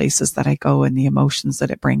of the places that I go and the emotions that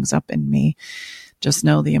it brings up in me. Just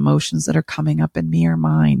know the emotions that are coming up in me are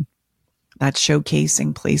mine. That's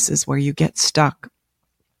showcasing places where you get stuck,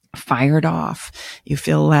 fired off, you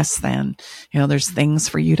feel less than, there's things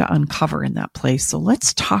for you to uncover in that place. So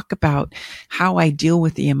let's talk about how I deal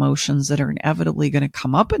with the emotions that are inevitably going to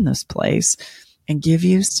come up in this place and give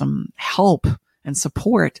you some help and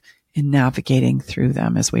support in navigating through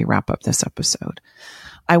them as we wrap up this episode.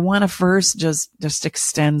 I want to first just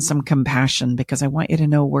extend some compassion, because I want you to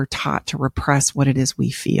know we're taught to repress what it is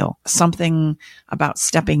we feel. Something about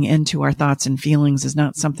stepping into our thoughts and feelings is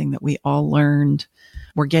not something that we all learned.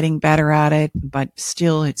 We're getting better at it, but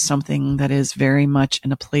still it's something that is very much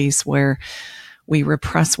in a place where we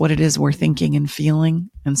repress what it is we're thinking and feeling.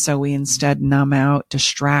 And so we instead numb out,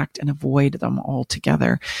 distract, and avoid them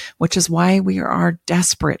altogether, which is why we are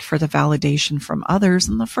desperate for the validation from others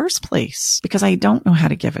in the first place, because I don't know how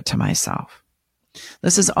to give it to myself.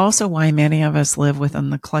 This is also why many of us live within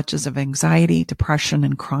the clutches of anxiety, depression,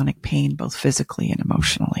 and chronic pain, both physically and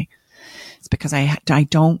emotionally. It's because I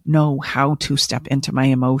don't know how to step into my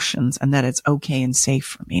emotions, and that it's okay and safe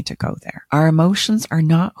for me to go there. Our emotions are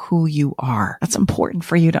not who you are. That's important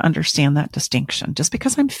for you to understand that distinction. Just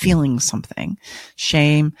because I'm feeling something,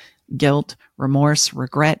 shame, guilt, remorse,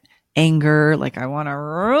 regret, anger, like I want to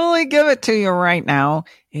really give it to you right now,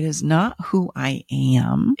 it is not who I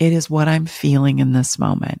am. It is what I'm feeling in this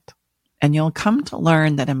moment. And you'll come to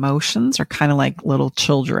learn that emotions are kind of like little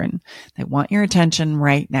children. They want your attention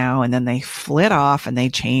right now, and then they flit off and they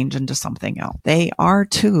change into something else. They are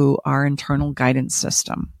too our internal guidance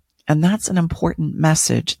system. And that's an important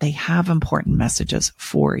message. They have important messages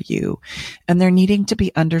for you, and they're needing to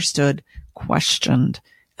be understood, questioned,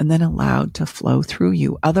 and then allowed to flow through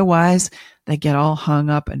you. Otherwise, they get all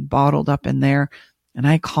hung up and bottled up in there. And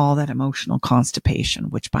I call that emotional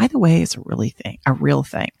constipation, which, by the way, is a real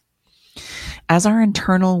thing. As our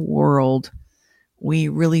internal world, we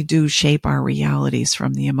really do shape our realities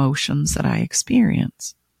from the emotions that I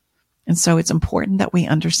experience. And so it's important that we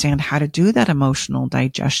understand how to do that emotional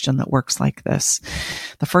digestion that works like this.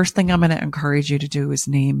 The first thing I'm going to encourage you to do is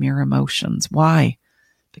name your emotions. Why?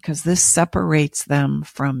 Because this separates them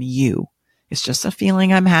from you. It's just a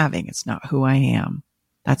feeling I'm having. It's not who I am.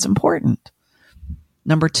 That's important.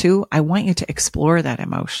 Number 2, I want you to explore that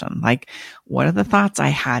emotion. Like, what are the thoughts I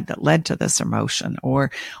had that led to this emotion? Or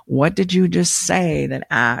what did you just say that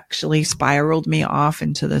actually spiraled me off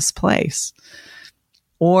into this place?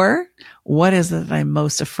 Or what is it that I'm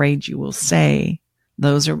most afraid you will say?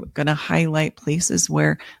 Those are going to highlight places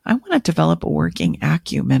where I want to develop a working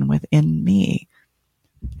acumen within me.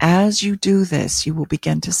 As you do this, you will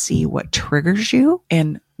begin to see what triggers you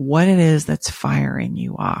and what it is that's firing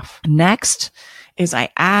you off. Next is I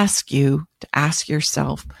ask you to ask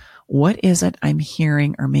yourself, what is it I'm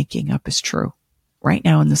hearing or making up is true right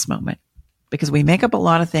now in this moment? Because we make up a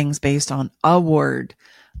lot of things based on a word,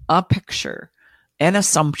 a picture, an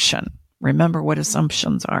assumption. Remember what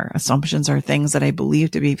assumptions are. Assumptions are things that I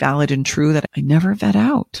believe to be valid and true that I never vet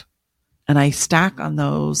out. And I stack on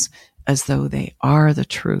those as though they are the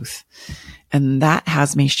truth. And that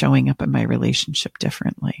has me showing up in my relationship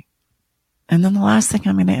differently. And then the last thing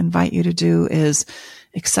I'm going to invite you to do is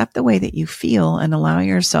accept the way that you feel and allow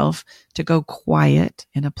yourself to go quiet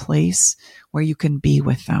in a place where you can be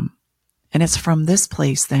with them. And it's from this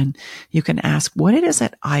place then you can ask, what it is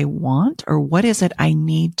that I want, or what is it I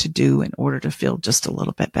need to do in order to feel just a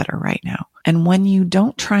little bit better right now? And when you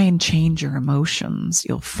don't try and change your emotions,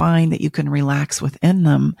 you'll find that you can relax within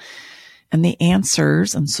them, and the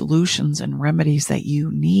answers and solutions and remedies that you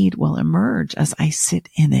need will emerge as I sit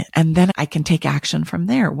in it. And then I can take action from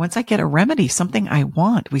there. Once I get a remedy, something I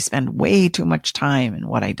want, we spend way too much time in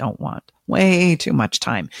what I don't want. Way too much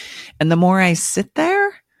time. And the more I sit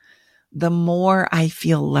there, the more I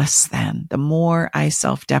feel less than, the more I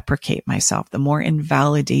self-deprecate myself, the more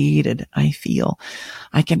invalidated I feel.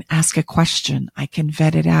 I can ask a question. I can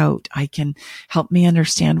vet it out. I can help me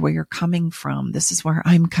understand where you're coming from. This is where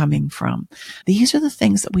I'm coming from. These are the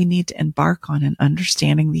things that we need to embark on in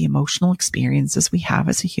understanding the emotional experiences we have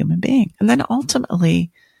as a human being. And then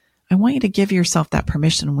ultimately, I want you to give yourself that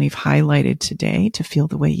permission we've highlighted today to feel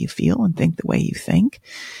the way you feel and think the way you think.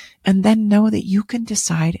 And then know that you can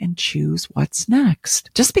decide and choose what's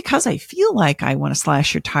next. Just because I feel like I want to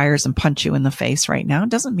slash your tires and punch you in the face right now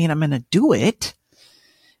doesn't mean I'm going to do it.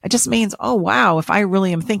 It just means, oh, wow, if I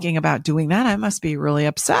really am thinking about doing that, I must be really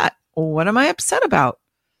upset. Well, what am I upset about?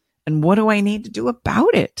 And what do I need to do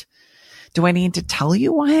about it? Do I need to tell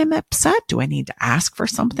you why I'm upset? Do I need to ask for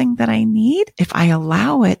something that I need? If I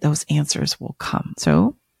allow it, those answers will come.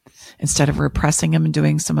 So instead of repressing them and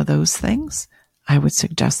doing some of those things, I would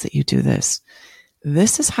suggest that you do this.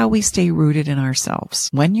 This is how we stay rooted in ourselves.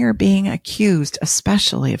 When you're being accused,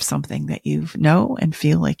 especially of something that you know and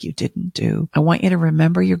feel like you didn't do, I want you to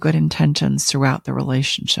remember your good intentions throughout the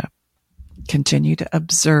relationship. Continue to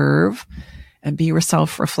observe and be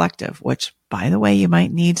self-reflective, which, by the way, you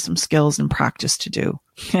might need some skills and practice to do.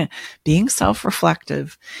 Being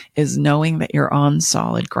self-reflective is knowing that you're on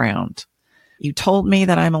solid ground. You told me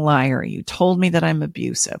that I'm a liar. You told me that I'm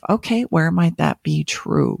abusive. Okay, where might that be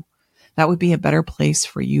true? That would be a better place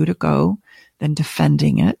for you to go than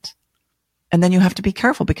defending it. And then you have to be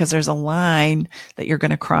careful because there's a line that you're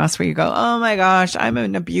going to cross where you go, oh my gosh, I'm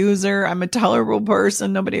an abuser. I'm a tolerable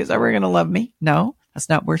person. Nobody is ever going to love me. No, that's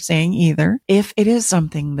not what we're saying either. If it is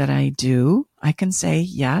something that I do, I can say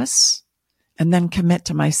yes and then commit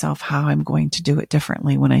to myself how I'm going to do it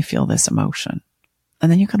differently when I feel this emotion.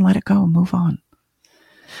 And then you can let it go and move on.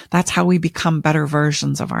 That's how we become better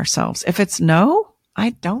versions of ourselves. If it's no,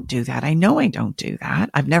 I don't do that. I know I don't do that.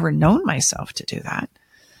 I've never known myself to do that.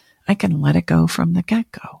 I can let it go from the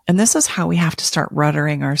get-go. And this is how we have to start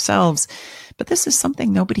ruddering ourselves. But this is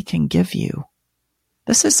something nobody can give you.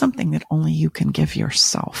 This is something that only you can give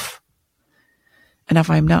yourself. And if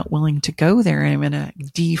I'm not willing to go there, and I'm going to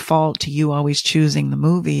default to you always choosing the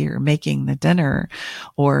movie or making the dinner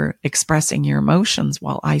or expressing your emotions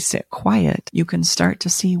while I sit quiet, you can start to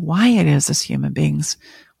see why it is as human beings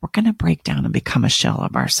we're going to break down and become a shell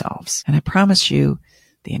of ourselves. And I promise you,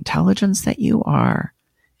 the intelligence that you are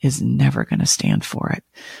is never going to stand for it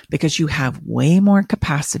because you have way more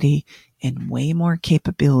capacity and way more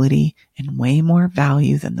capability and way more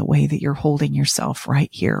value than the way that you're holding yourself right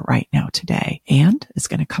here, right now, today. And it's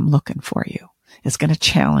going to come looking for you. It's going to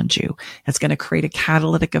challenge you. It's going to create a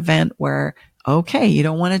catalytic event where, okay, you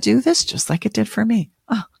don't want to do this just like it did for me.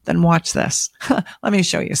 Oh, then watch this. Let me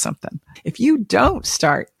show you something. If you don't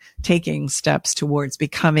start taking steps towards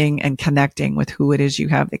becoming and connecting with who it is you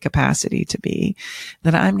have the capacity to be,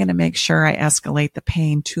 then I'm going to make sure I escalate the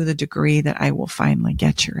pain to the degree that I will finally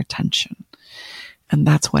get your attention. And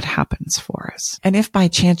that's what happens for us. And if by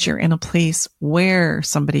chance you're in a place where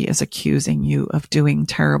somebody is accusing you of doing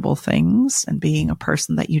terrible things and being a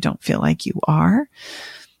person that you don't feel like you are,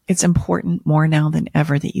 it's important more now than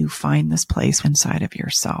ever that you find this place inside of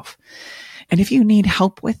yourself. And if you need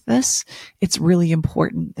help with this, it's really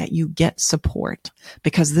important that you get support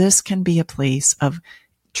because this can be a place of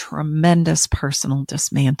tremendous personal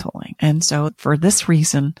dismantling. And so for this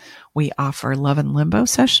reason, we offer Love in Limbo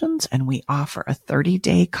sessions and we offer a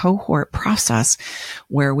 30-day cohort process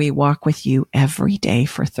where we walk with you every day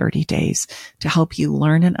for 30 days to help you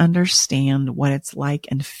learn and understand what it's like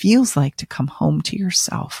and feels like to come home to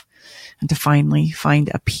yourself and to finally find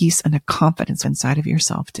a peace and a confidence inside of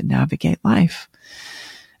yourself to navigate life.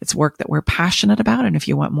 It's work that we're passionate about. And if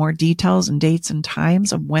you want more details and dates and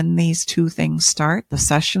times of when these two things start, the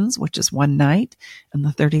sessions, which is one night, and the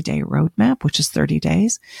 30-day roadmap, which is 30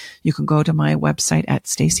 days, you can go to my website at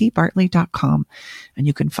stacybartley.com and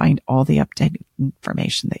you can find all the updated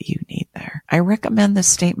information that you need there. I recommend the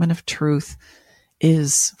statement of truth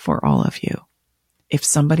is for all of you. If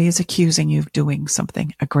somebody is accusing you of doing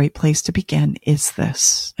something, a great place to begin is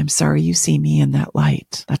this. I'm sorry you see me in that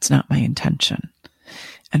light. That's not my intention.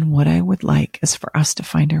 And what I would like is for us to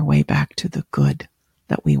find our way back to the good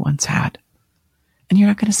that we once had. And you're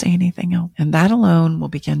not going to say anything else. And that alone will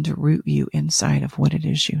begin to root you inside of what it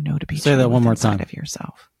is you know to be true. Say that one more time. Of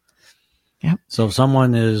yourself. Yep. So if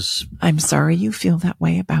someone is... I'm sorry you feel that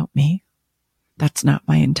way about me. That's not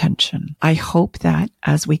my intention. I hope that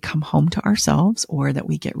as we come home to ourselves or that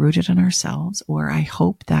we get rooted in ourselves, or I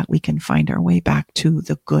hope that we can find our way back to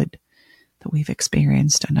the good that we've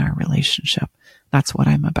experienced in our relationship. That's what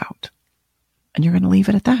I'm about. And you're going to leave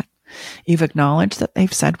it at that. You've acknowledged that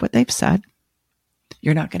they've said what they've said.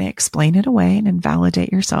 You're not going to explain it away and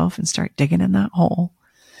invalidate yourself and start digging in that hole.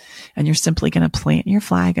 And you're simply going to plant your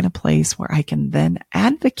flag in a place where I can then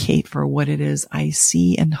advocate for what it is I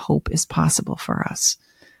see and hope is possible for us.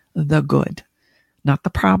 The good, not the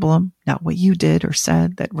problem, not what you did or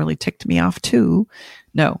said that really ticked me off too.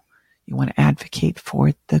 No. You want to advocate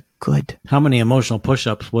for the good. How many emotional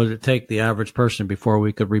push-ups would it take the average person before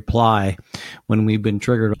we could reply when we've been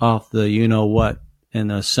triggered off the you-know-what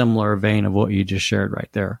in a similar vein of what you just shared right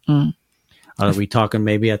there? Are we talking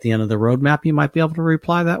maybe at the end of the roadmap you might be able to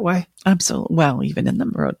reply that way? Absolutely. Well, even in the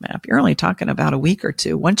roadmap, you're only talking about a week or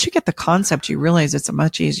two. Once you get the concept, you realize it's a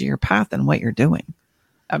much easier path than what you're doing.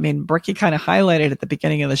 I mean, Bricky kind of highlighted at the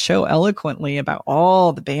beginning of the show eloquently about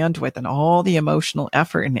all the bandwidth and all the emotional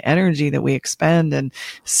effort and energy that we expend and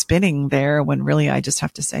spinning there, when really I just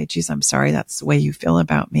have to say, geez, I'm sorry that's the way you feel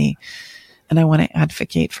about me. And I want to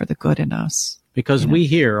advocate for the good in us. Because we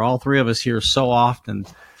hear, all three of us hear so often,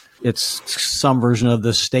 it's some version of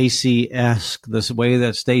the Stacey-esque, this way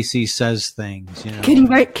that Stacey says things. You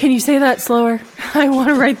know? Can you say that slower? I want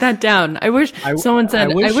to write that down. I wish someone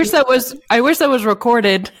said. I wish that was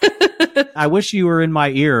recorded. I wish you were in my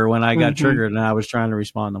ear when I got triggered and I was trying to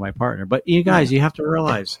respond to my partner. But you guys, you have to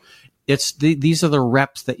realize these are the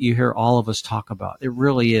reps that you hear all of us talk about. It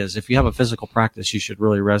really is. If you have a physical practice, you should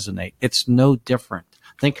really resonate. It's no different.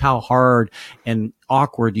 Think how hard and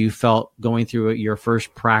awkward you felt going through your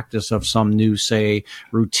first practice of some new, say,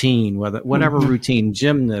 routine, whatever routine,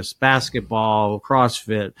 gymnast, basketball,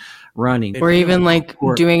 CrossFit, running. Or even like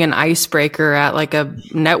doing an icebreaker at like a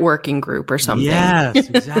networking group or something. Yes,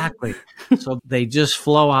 exactly. So they just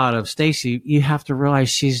flow out of Stacey. You have to realize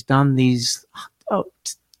she's done these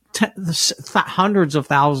hundreds of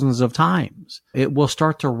thousands of times. It will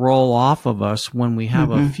start to roll off of us when we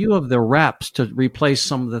have a few of the reps to replace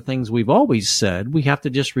some of the things we've always said. We have to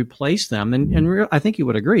just replace them. And I think you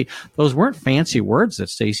would agree, those weren't fancy words that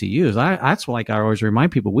Stacey used. That's like I always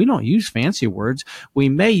remind people, we don't use fancy words. We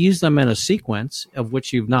may use them in a sequence of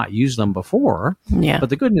which you've not used them before. Yeah. But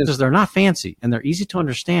the good news is they're not fancy and they're easy to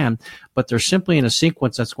understand, but they're simply in a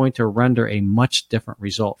sequence that's going to render a much different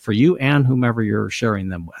result for you and whomever you're sharing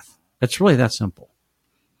them with. It's really that simple,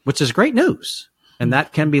 which is great news. And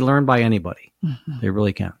that can be learned by anybody. They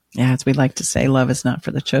really can. Yeah, as we like to say, love is not for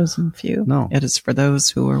the chosen few. No. It is for those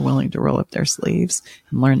who are willing to roll up their sleeves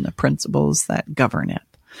and learn the principles that govern it.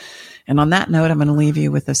 And on that note, I'm going to leave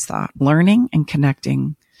you with this thought. Learning and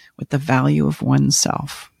connecting with the value of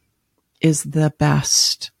oneself is the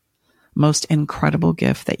best, most incredible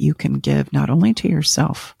gift that you can give, not only to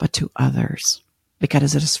yourself, but to others.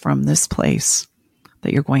 Because it is from this place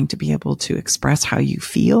that you're going to be able to express how you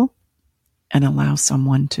feel and allow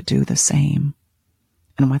someone to do the same.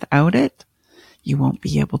 And without it, you won't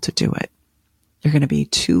be able to do it. You're going to be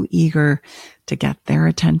too eager to get their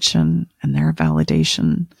attention and their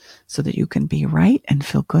validation so that you can be right and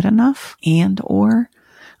feel good enough. Or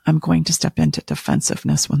I'm going to step into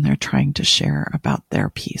defensiveness when they're trying to share about their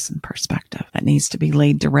piece and perspective. That needs to be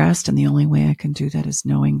laid to rest. And the only way I can do that is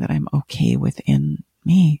knowing that I'm okay within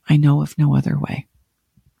me. I know of no other way.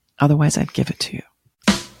 Otherwise, I'd give it to you.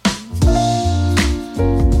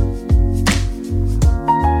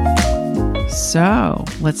 So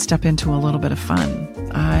let's step into a little bit of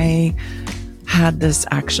fun. I had this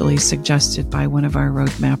actually suggested by one of our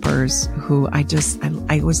road mappers who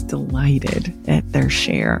I was delighted at their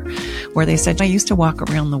share, where they said, I used to walk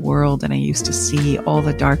around the world and I used to see all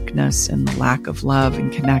the darkness and the lack of love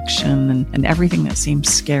and connection and everything that seemed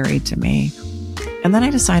scary to me. And then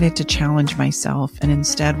I decided to challenge myself. And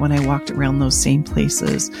instead, when I walked around those same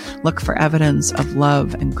places, look for evidence of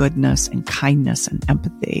love and goodness and kindness and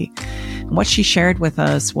empathy. And what she shared with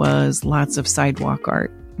us was lots of sidewalk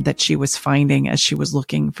art that she was finding as she was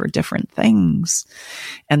looking for different things.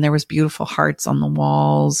 And there was beautiful hearts on the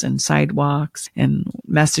walls and sidewalks and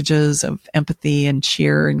messages of empathy and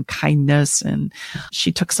cheer and kindness. And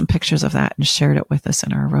she took some pictures of that and shared it with us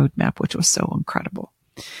in our roadmap, which was so incredible.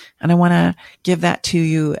 And I want to give that to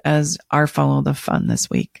you as our follow the fun this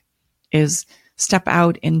week is step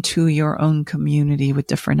out into your own community with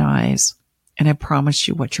different eyes. And I promise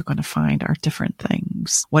you what you're going to find are different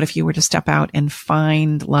things. What if you were to step out and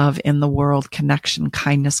find love in the world, connection,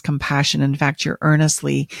 kindness, compassion? In fact, you're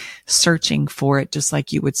earnestly searching for it, just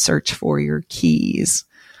like you would search for your keys.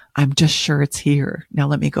 I'm just sure it's here. Now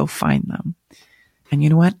let me go find them. And you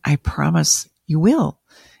know what? I promise you will.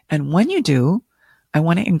 And when you do, I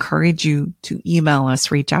want to encourage you to email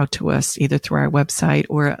us, reach out to us either through our website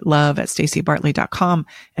or at love@staceybartley.com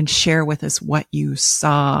and share with us what you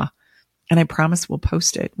saw. And I promise we'll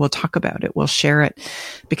post it. We'll talk about it. We'll share it.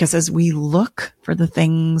 Because as we look for the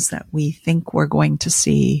things that we think we're going to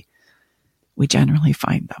see, we generally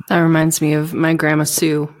find them. That reminds me of my grandma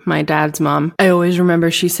Sue, my dad's mom. I always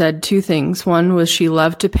remember she said two things. One was she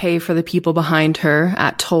loved to pay for the people behind her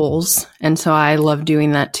at tolls. And so I love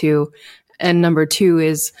doing that too. And number two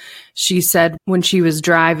is she said when she was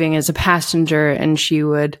driving as a passenger and she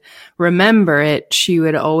would remember it, she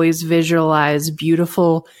would always visualize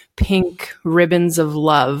beautiful pink ribbons of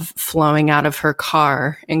love flowing out of her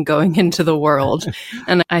car and going into the world.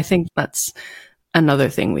 And I think that's another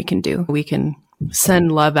thing we can do. We can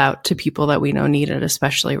send love out to people that we know need it,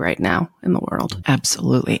 especially right now in the world.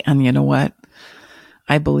 Absolutely. And you know what?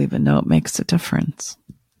 I believe and know it makes a difference.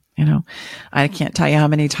 You know, I can't tell you how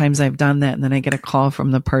many times I've done that. And then I get a call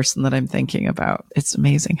from the person that I'm thinking about. It's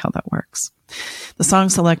amazing how that works. The song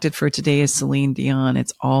selected for today is Celine Dion.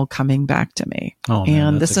 It's All Coming Back to Me. Oh, man,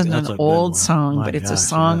 and this is an old song, My but it's a gosh,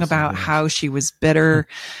 song yes, about it is. how she was bitter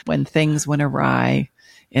when things went awry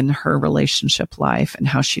in her relationship life and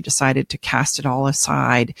how she decided to cast it all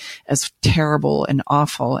aside as terrible and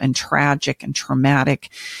awful and tragic and traumatic.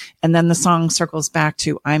 And then the song circles back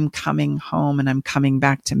to, I'm coming home and I'm coming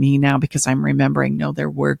back to me now because I'm remembering, no, there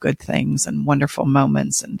were good things and wonderful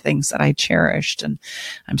moments and things that I cherished. And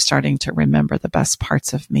I'm starting to remember the best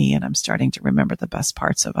parts of me, and I'm starting to remember the best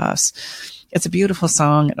parts of us. It's a beautiful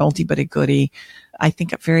song, an oldie but a goodie. I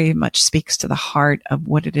think it very much speaks to the heart of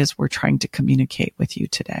what it is we're trying to communicate with you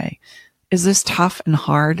today. Is this tough and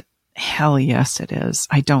hard? Hell yes, it is.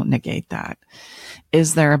 I don't negate that.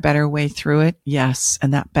 Is there a better way through it? Yes.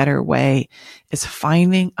 And that better way is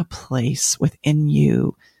finding a place within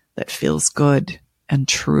you that feels good and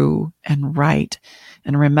true and right.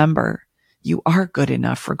 And remember, you are good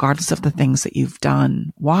enough regardless of the things that you've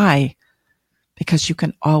done. Why? Because you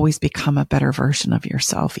can always become a better version of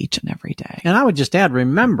yourself each and every day. And I would just add,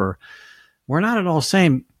 remember, we're not at all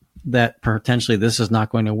saying that potentially this is not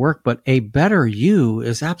going to work, but a better you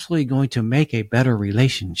is absolutely going to make a better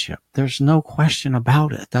relationship. There's no question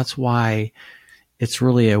about it. That's why it's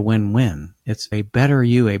really a win-win. It's a better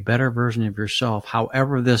you, a better version of yourself.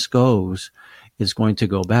 However this goes is going to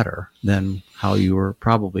go better than how you were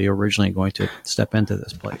probably originally going to step into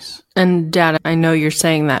this place. And Dad, I know you're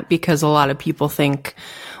saying that because a lot of people think,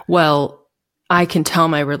 well, I can tell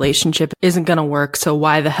my relationship isn't going to work, so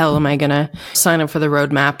why the hell am I going to sign up for the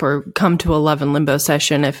roadmap or come to a love and limbo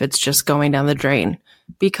session if it's just going down the drain?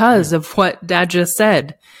 Because of what Dad just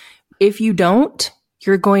said. If you don't,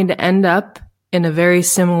 you're going to end up in a very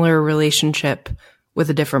similar relationship with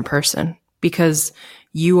a different person because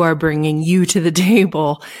you are bringing you to the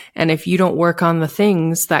table. And if you don't work on the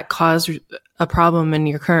things that cause a problem in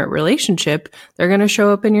your current relationship, they're going to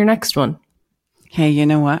show up in your next one. Hey, you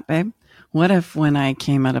know what, babe? What if when I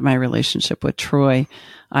came out of my relationship with Troy,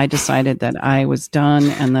 I decided that I was done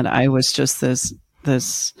and that I was just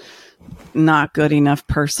this not good enough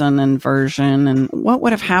person and version? And what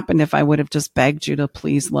would have happened if I would have just begged you to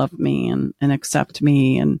please love me and accept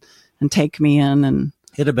me and take me in? And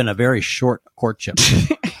It'd have been a very short courtship.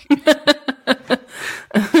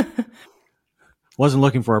 Wasn't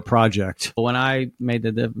looking for a project. When I made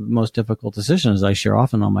the most difficult decisions, I share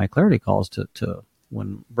often on my clarity calls to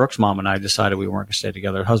when Brooke's mom and I decided we weren't going to stay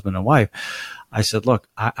together, husband and wife, I said, look,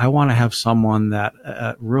 I want to have someone that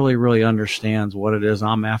really, really understands what it is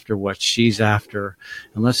I'm after, what she's after,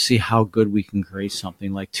 and let's see how good we can create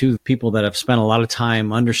something. Like two people that have spent a lot of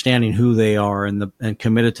time understanding who they are and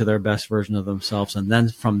committed to their best version of themselves. And then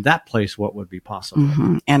from that place, what would be possible?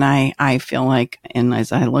 Mm-hmm. And I feel like, and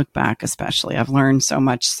as I look back, especially, I've learned so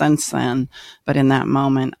much since then, but in that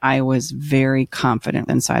moment, I was very confident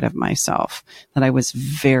inside of myself that I was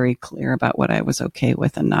very clear about what I was okay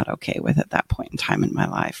with and not okay with at that point in time in my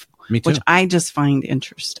life. Me too. Which I just find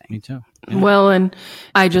interesting. Me too. Yeah. Well, and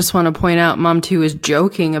I just want to point out, Mom too is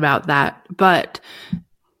joking about that, but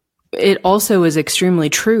it also is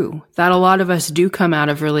extremely true that a lot of us do come out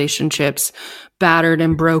of relationships battered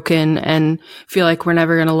and broken and feel like we're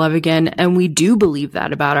never going to love again. And we do believe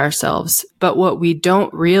that about ourselves. But what we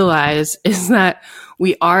don't realize is that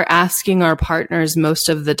we are asking our partners most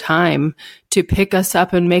of the time to pick us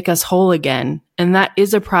up and make us whole again. And that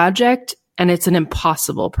is a project, and it's an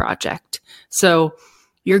impossible project. So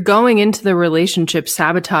you're going into the relationship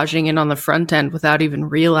sabotaging it on the front end without even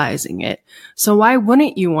realizing it. So why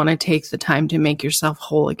wouldn't you want to take the time to make yourself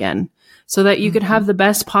whole again so that you could have the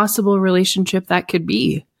best possible relationship that could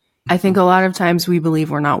be? I think a lot of times we believe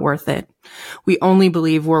we're not worth it. We only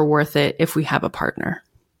believe we're worth it if we have a partner.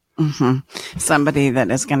 Mm-hmm. Somebody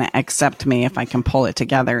that is going to accept me if I can pull it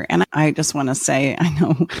together. And I just want to say, I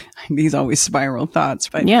know these always spiral thoughts,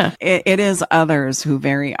 but yeah, it is others who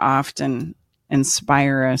very often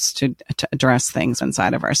inspire us to address things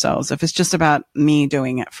inside of ourselves. If it's just about me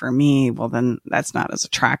doing it for me, well, then that's not as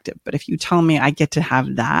attractive. But if you tell me I get to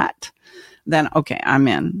have that, then okay, I'm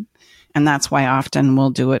in. And that's why often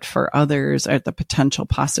we'll do it for others or the potential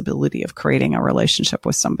possibility of creating a relationship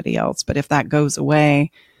with somebody else. But if that goes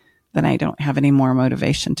away, then I don't have any more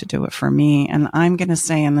motivation to do it for me. And I'm going to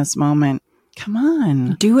say in this moment, come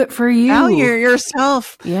on. Do it for you. Value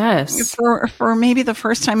yourself. Yes. For maybe the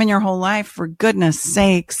first time in your whole life, for goodness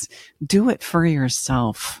sakes, do it for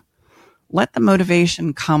yourself. Let the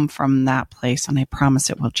motivation come from that place, and I promise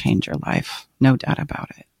it will change your life. No doubt about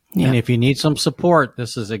it. Yeah. And if you need some support,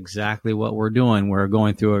 this is exactly what we're doing. We're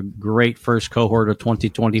going through a great first cohort of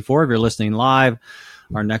 2024. If you're listening live,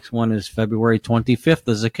 our next one is February 25th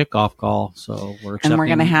as a kickoff call. So we're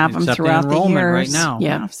going to have them throughout the year right now.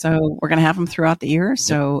 Yeah. So we're going to have them throughout the year.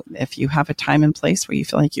 So if you have a time and place where you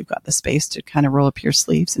feel like you've got the space to kind of roll up your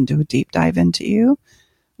sleeves and do a deep dive into you,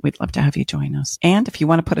 we'd love to have you join us. And if you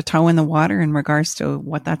want to put a toe in the water in regards to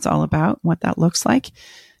what that's all about, what that looks like,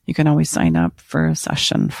 you can always sign up for a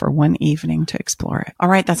session for one evening to explore it. All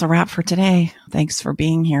right. That's a wrap for today. Thanks for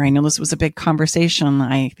being here. I know this was a big conversation.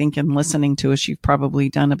 I think in listening to us, you've probably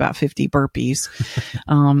done about 50 burpees.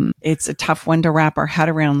 It's a tough one to wrap our head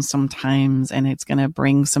around sometimes, and it's going to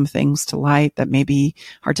bring some things to light that maybe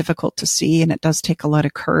are difficult to see. And it does take a lot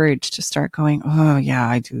of courage to start going, oh yeah,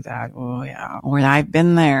 I do that. Oh yeah. Or I've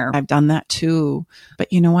been there. I've done that too.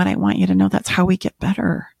 But you know what? I want you to know that's how we get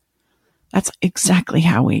better. That's exactly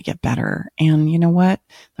how we get better. And you know what?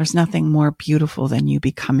 There's nothing more beautiful than you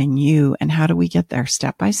becoming you. And how do we get there?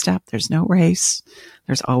 Step by step. There's no race.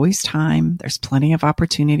 There's always time. There's plenty of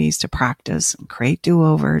opportunities to practice and create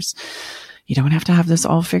do-overs. You don't have to have this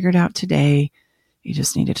all figured out today. You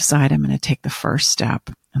just need to decide, I'm going to take the first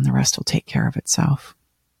step, and the rest will take care of itself.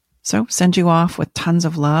 So send you off with tons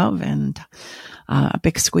of love and a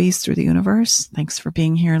big squeeze through the universe. Thanks for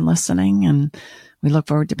being here and listening. And we look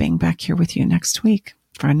forward to being back here with you next week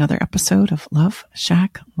for another episode of Love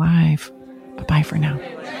Shack Live. Bye-bye for now.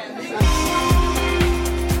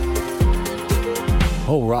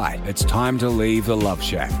 All right, it's time to leave the Love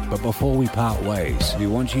Shack. But before we part ways, we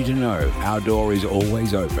want you to know our door is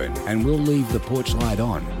always open, and we'll leave the porch light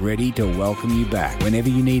on, ready to welcome you back whenever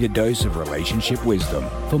you need a dose of relationship wisdom.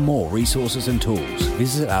 For more resources and tools,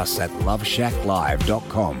 visit us at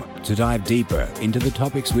loveshacklive.com to dive deeper into the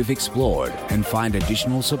topics we've explored and find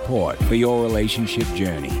additional support for your relationship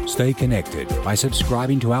journey. Stay connected by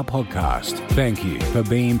subscribing to our podcast. Thank you for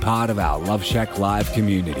being part of our Love Shack Live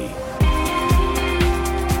community.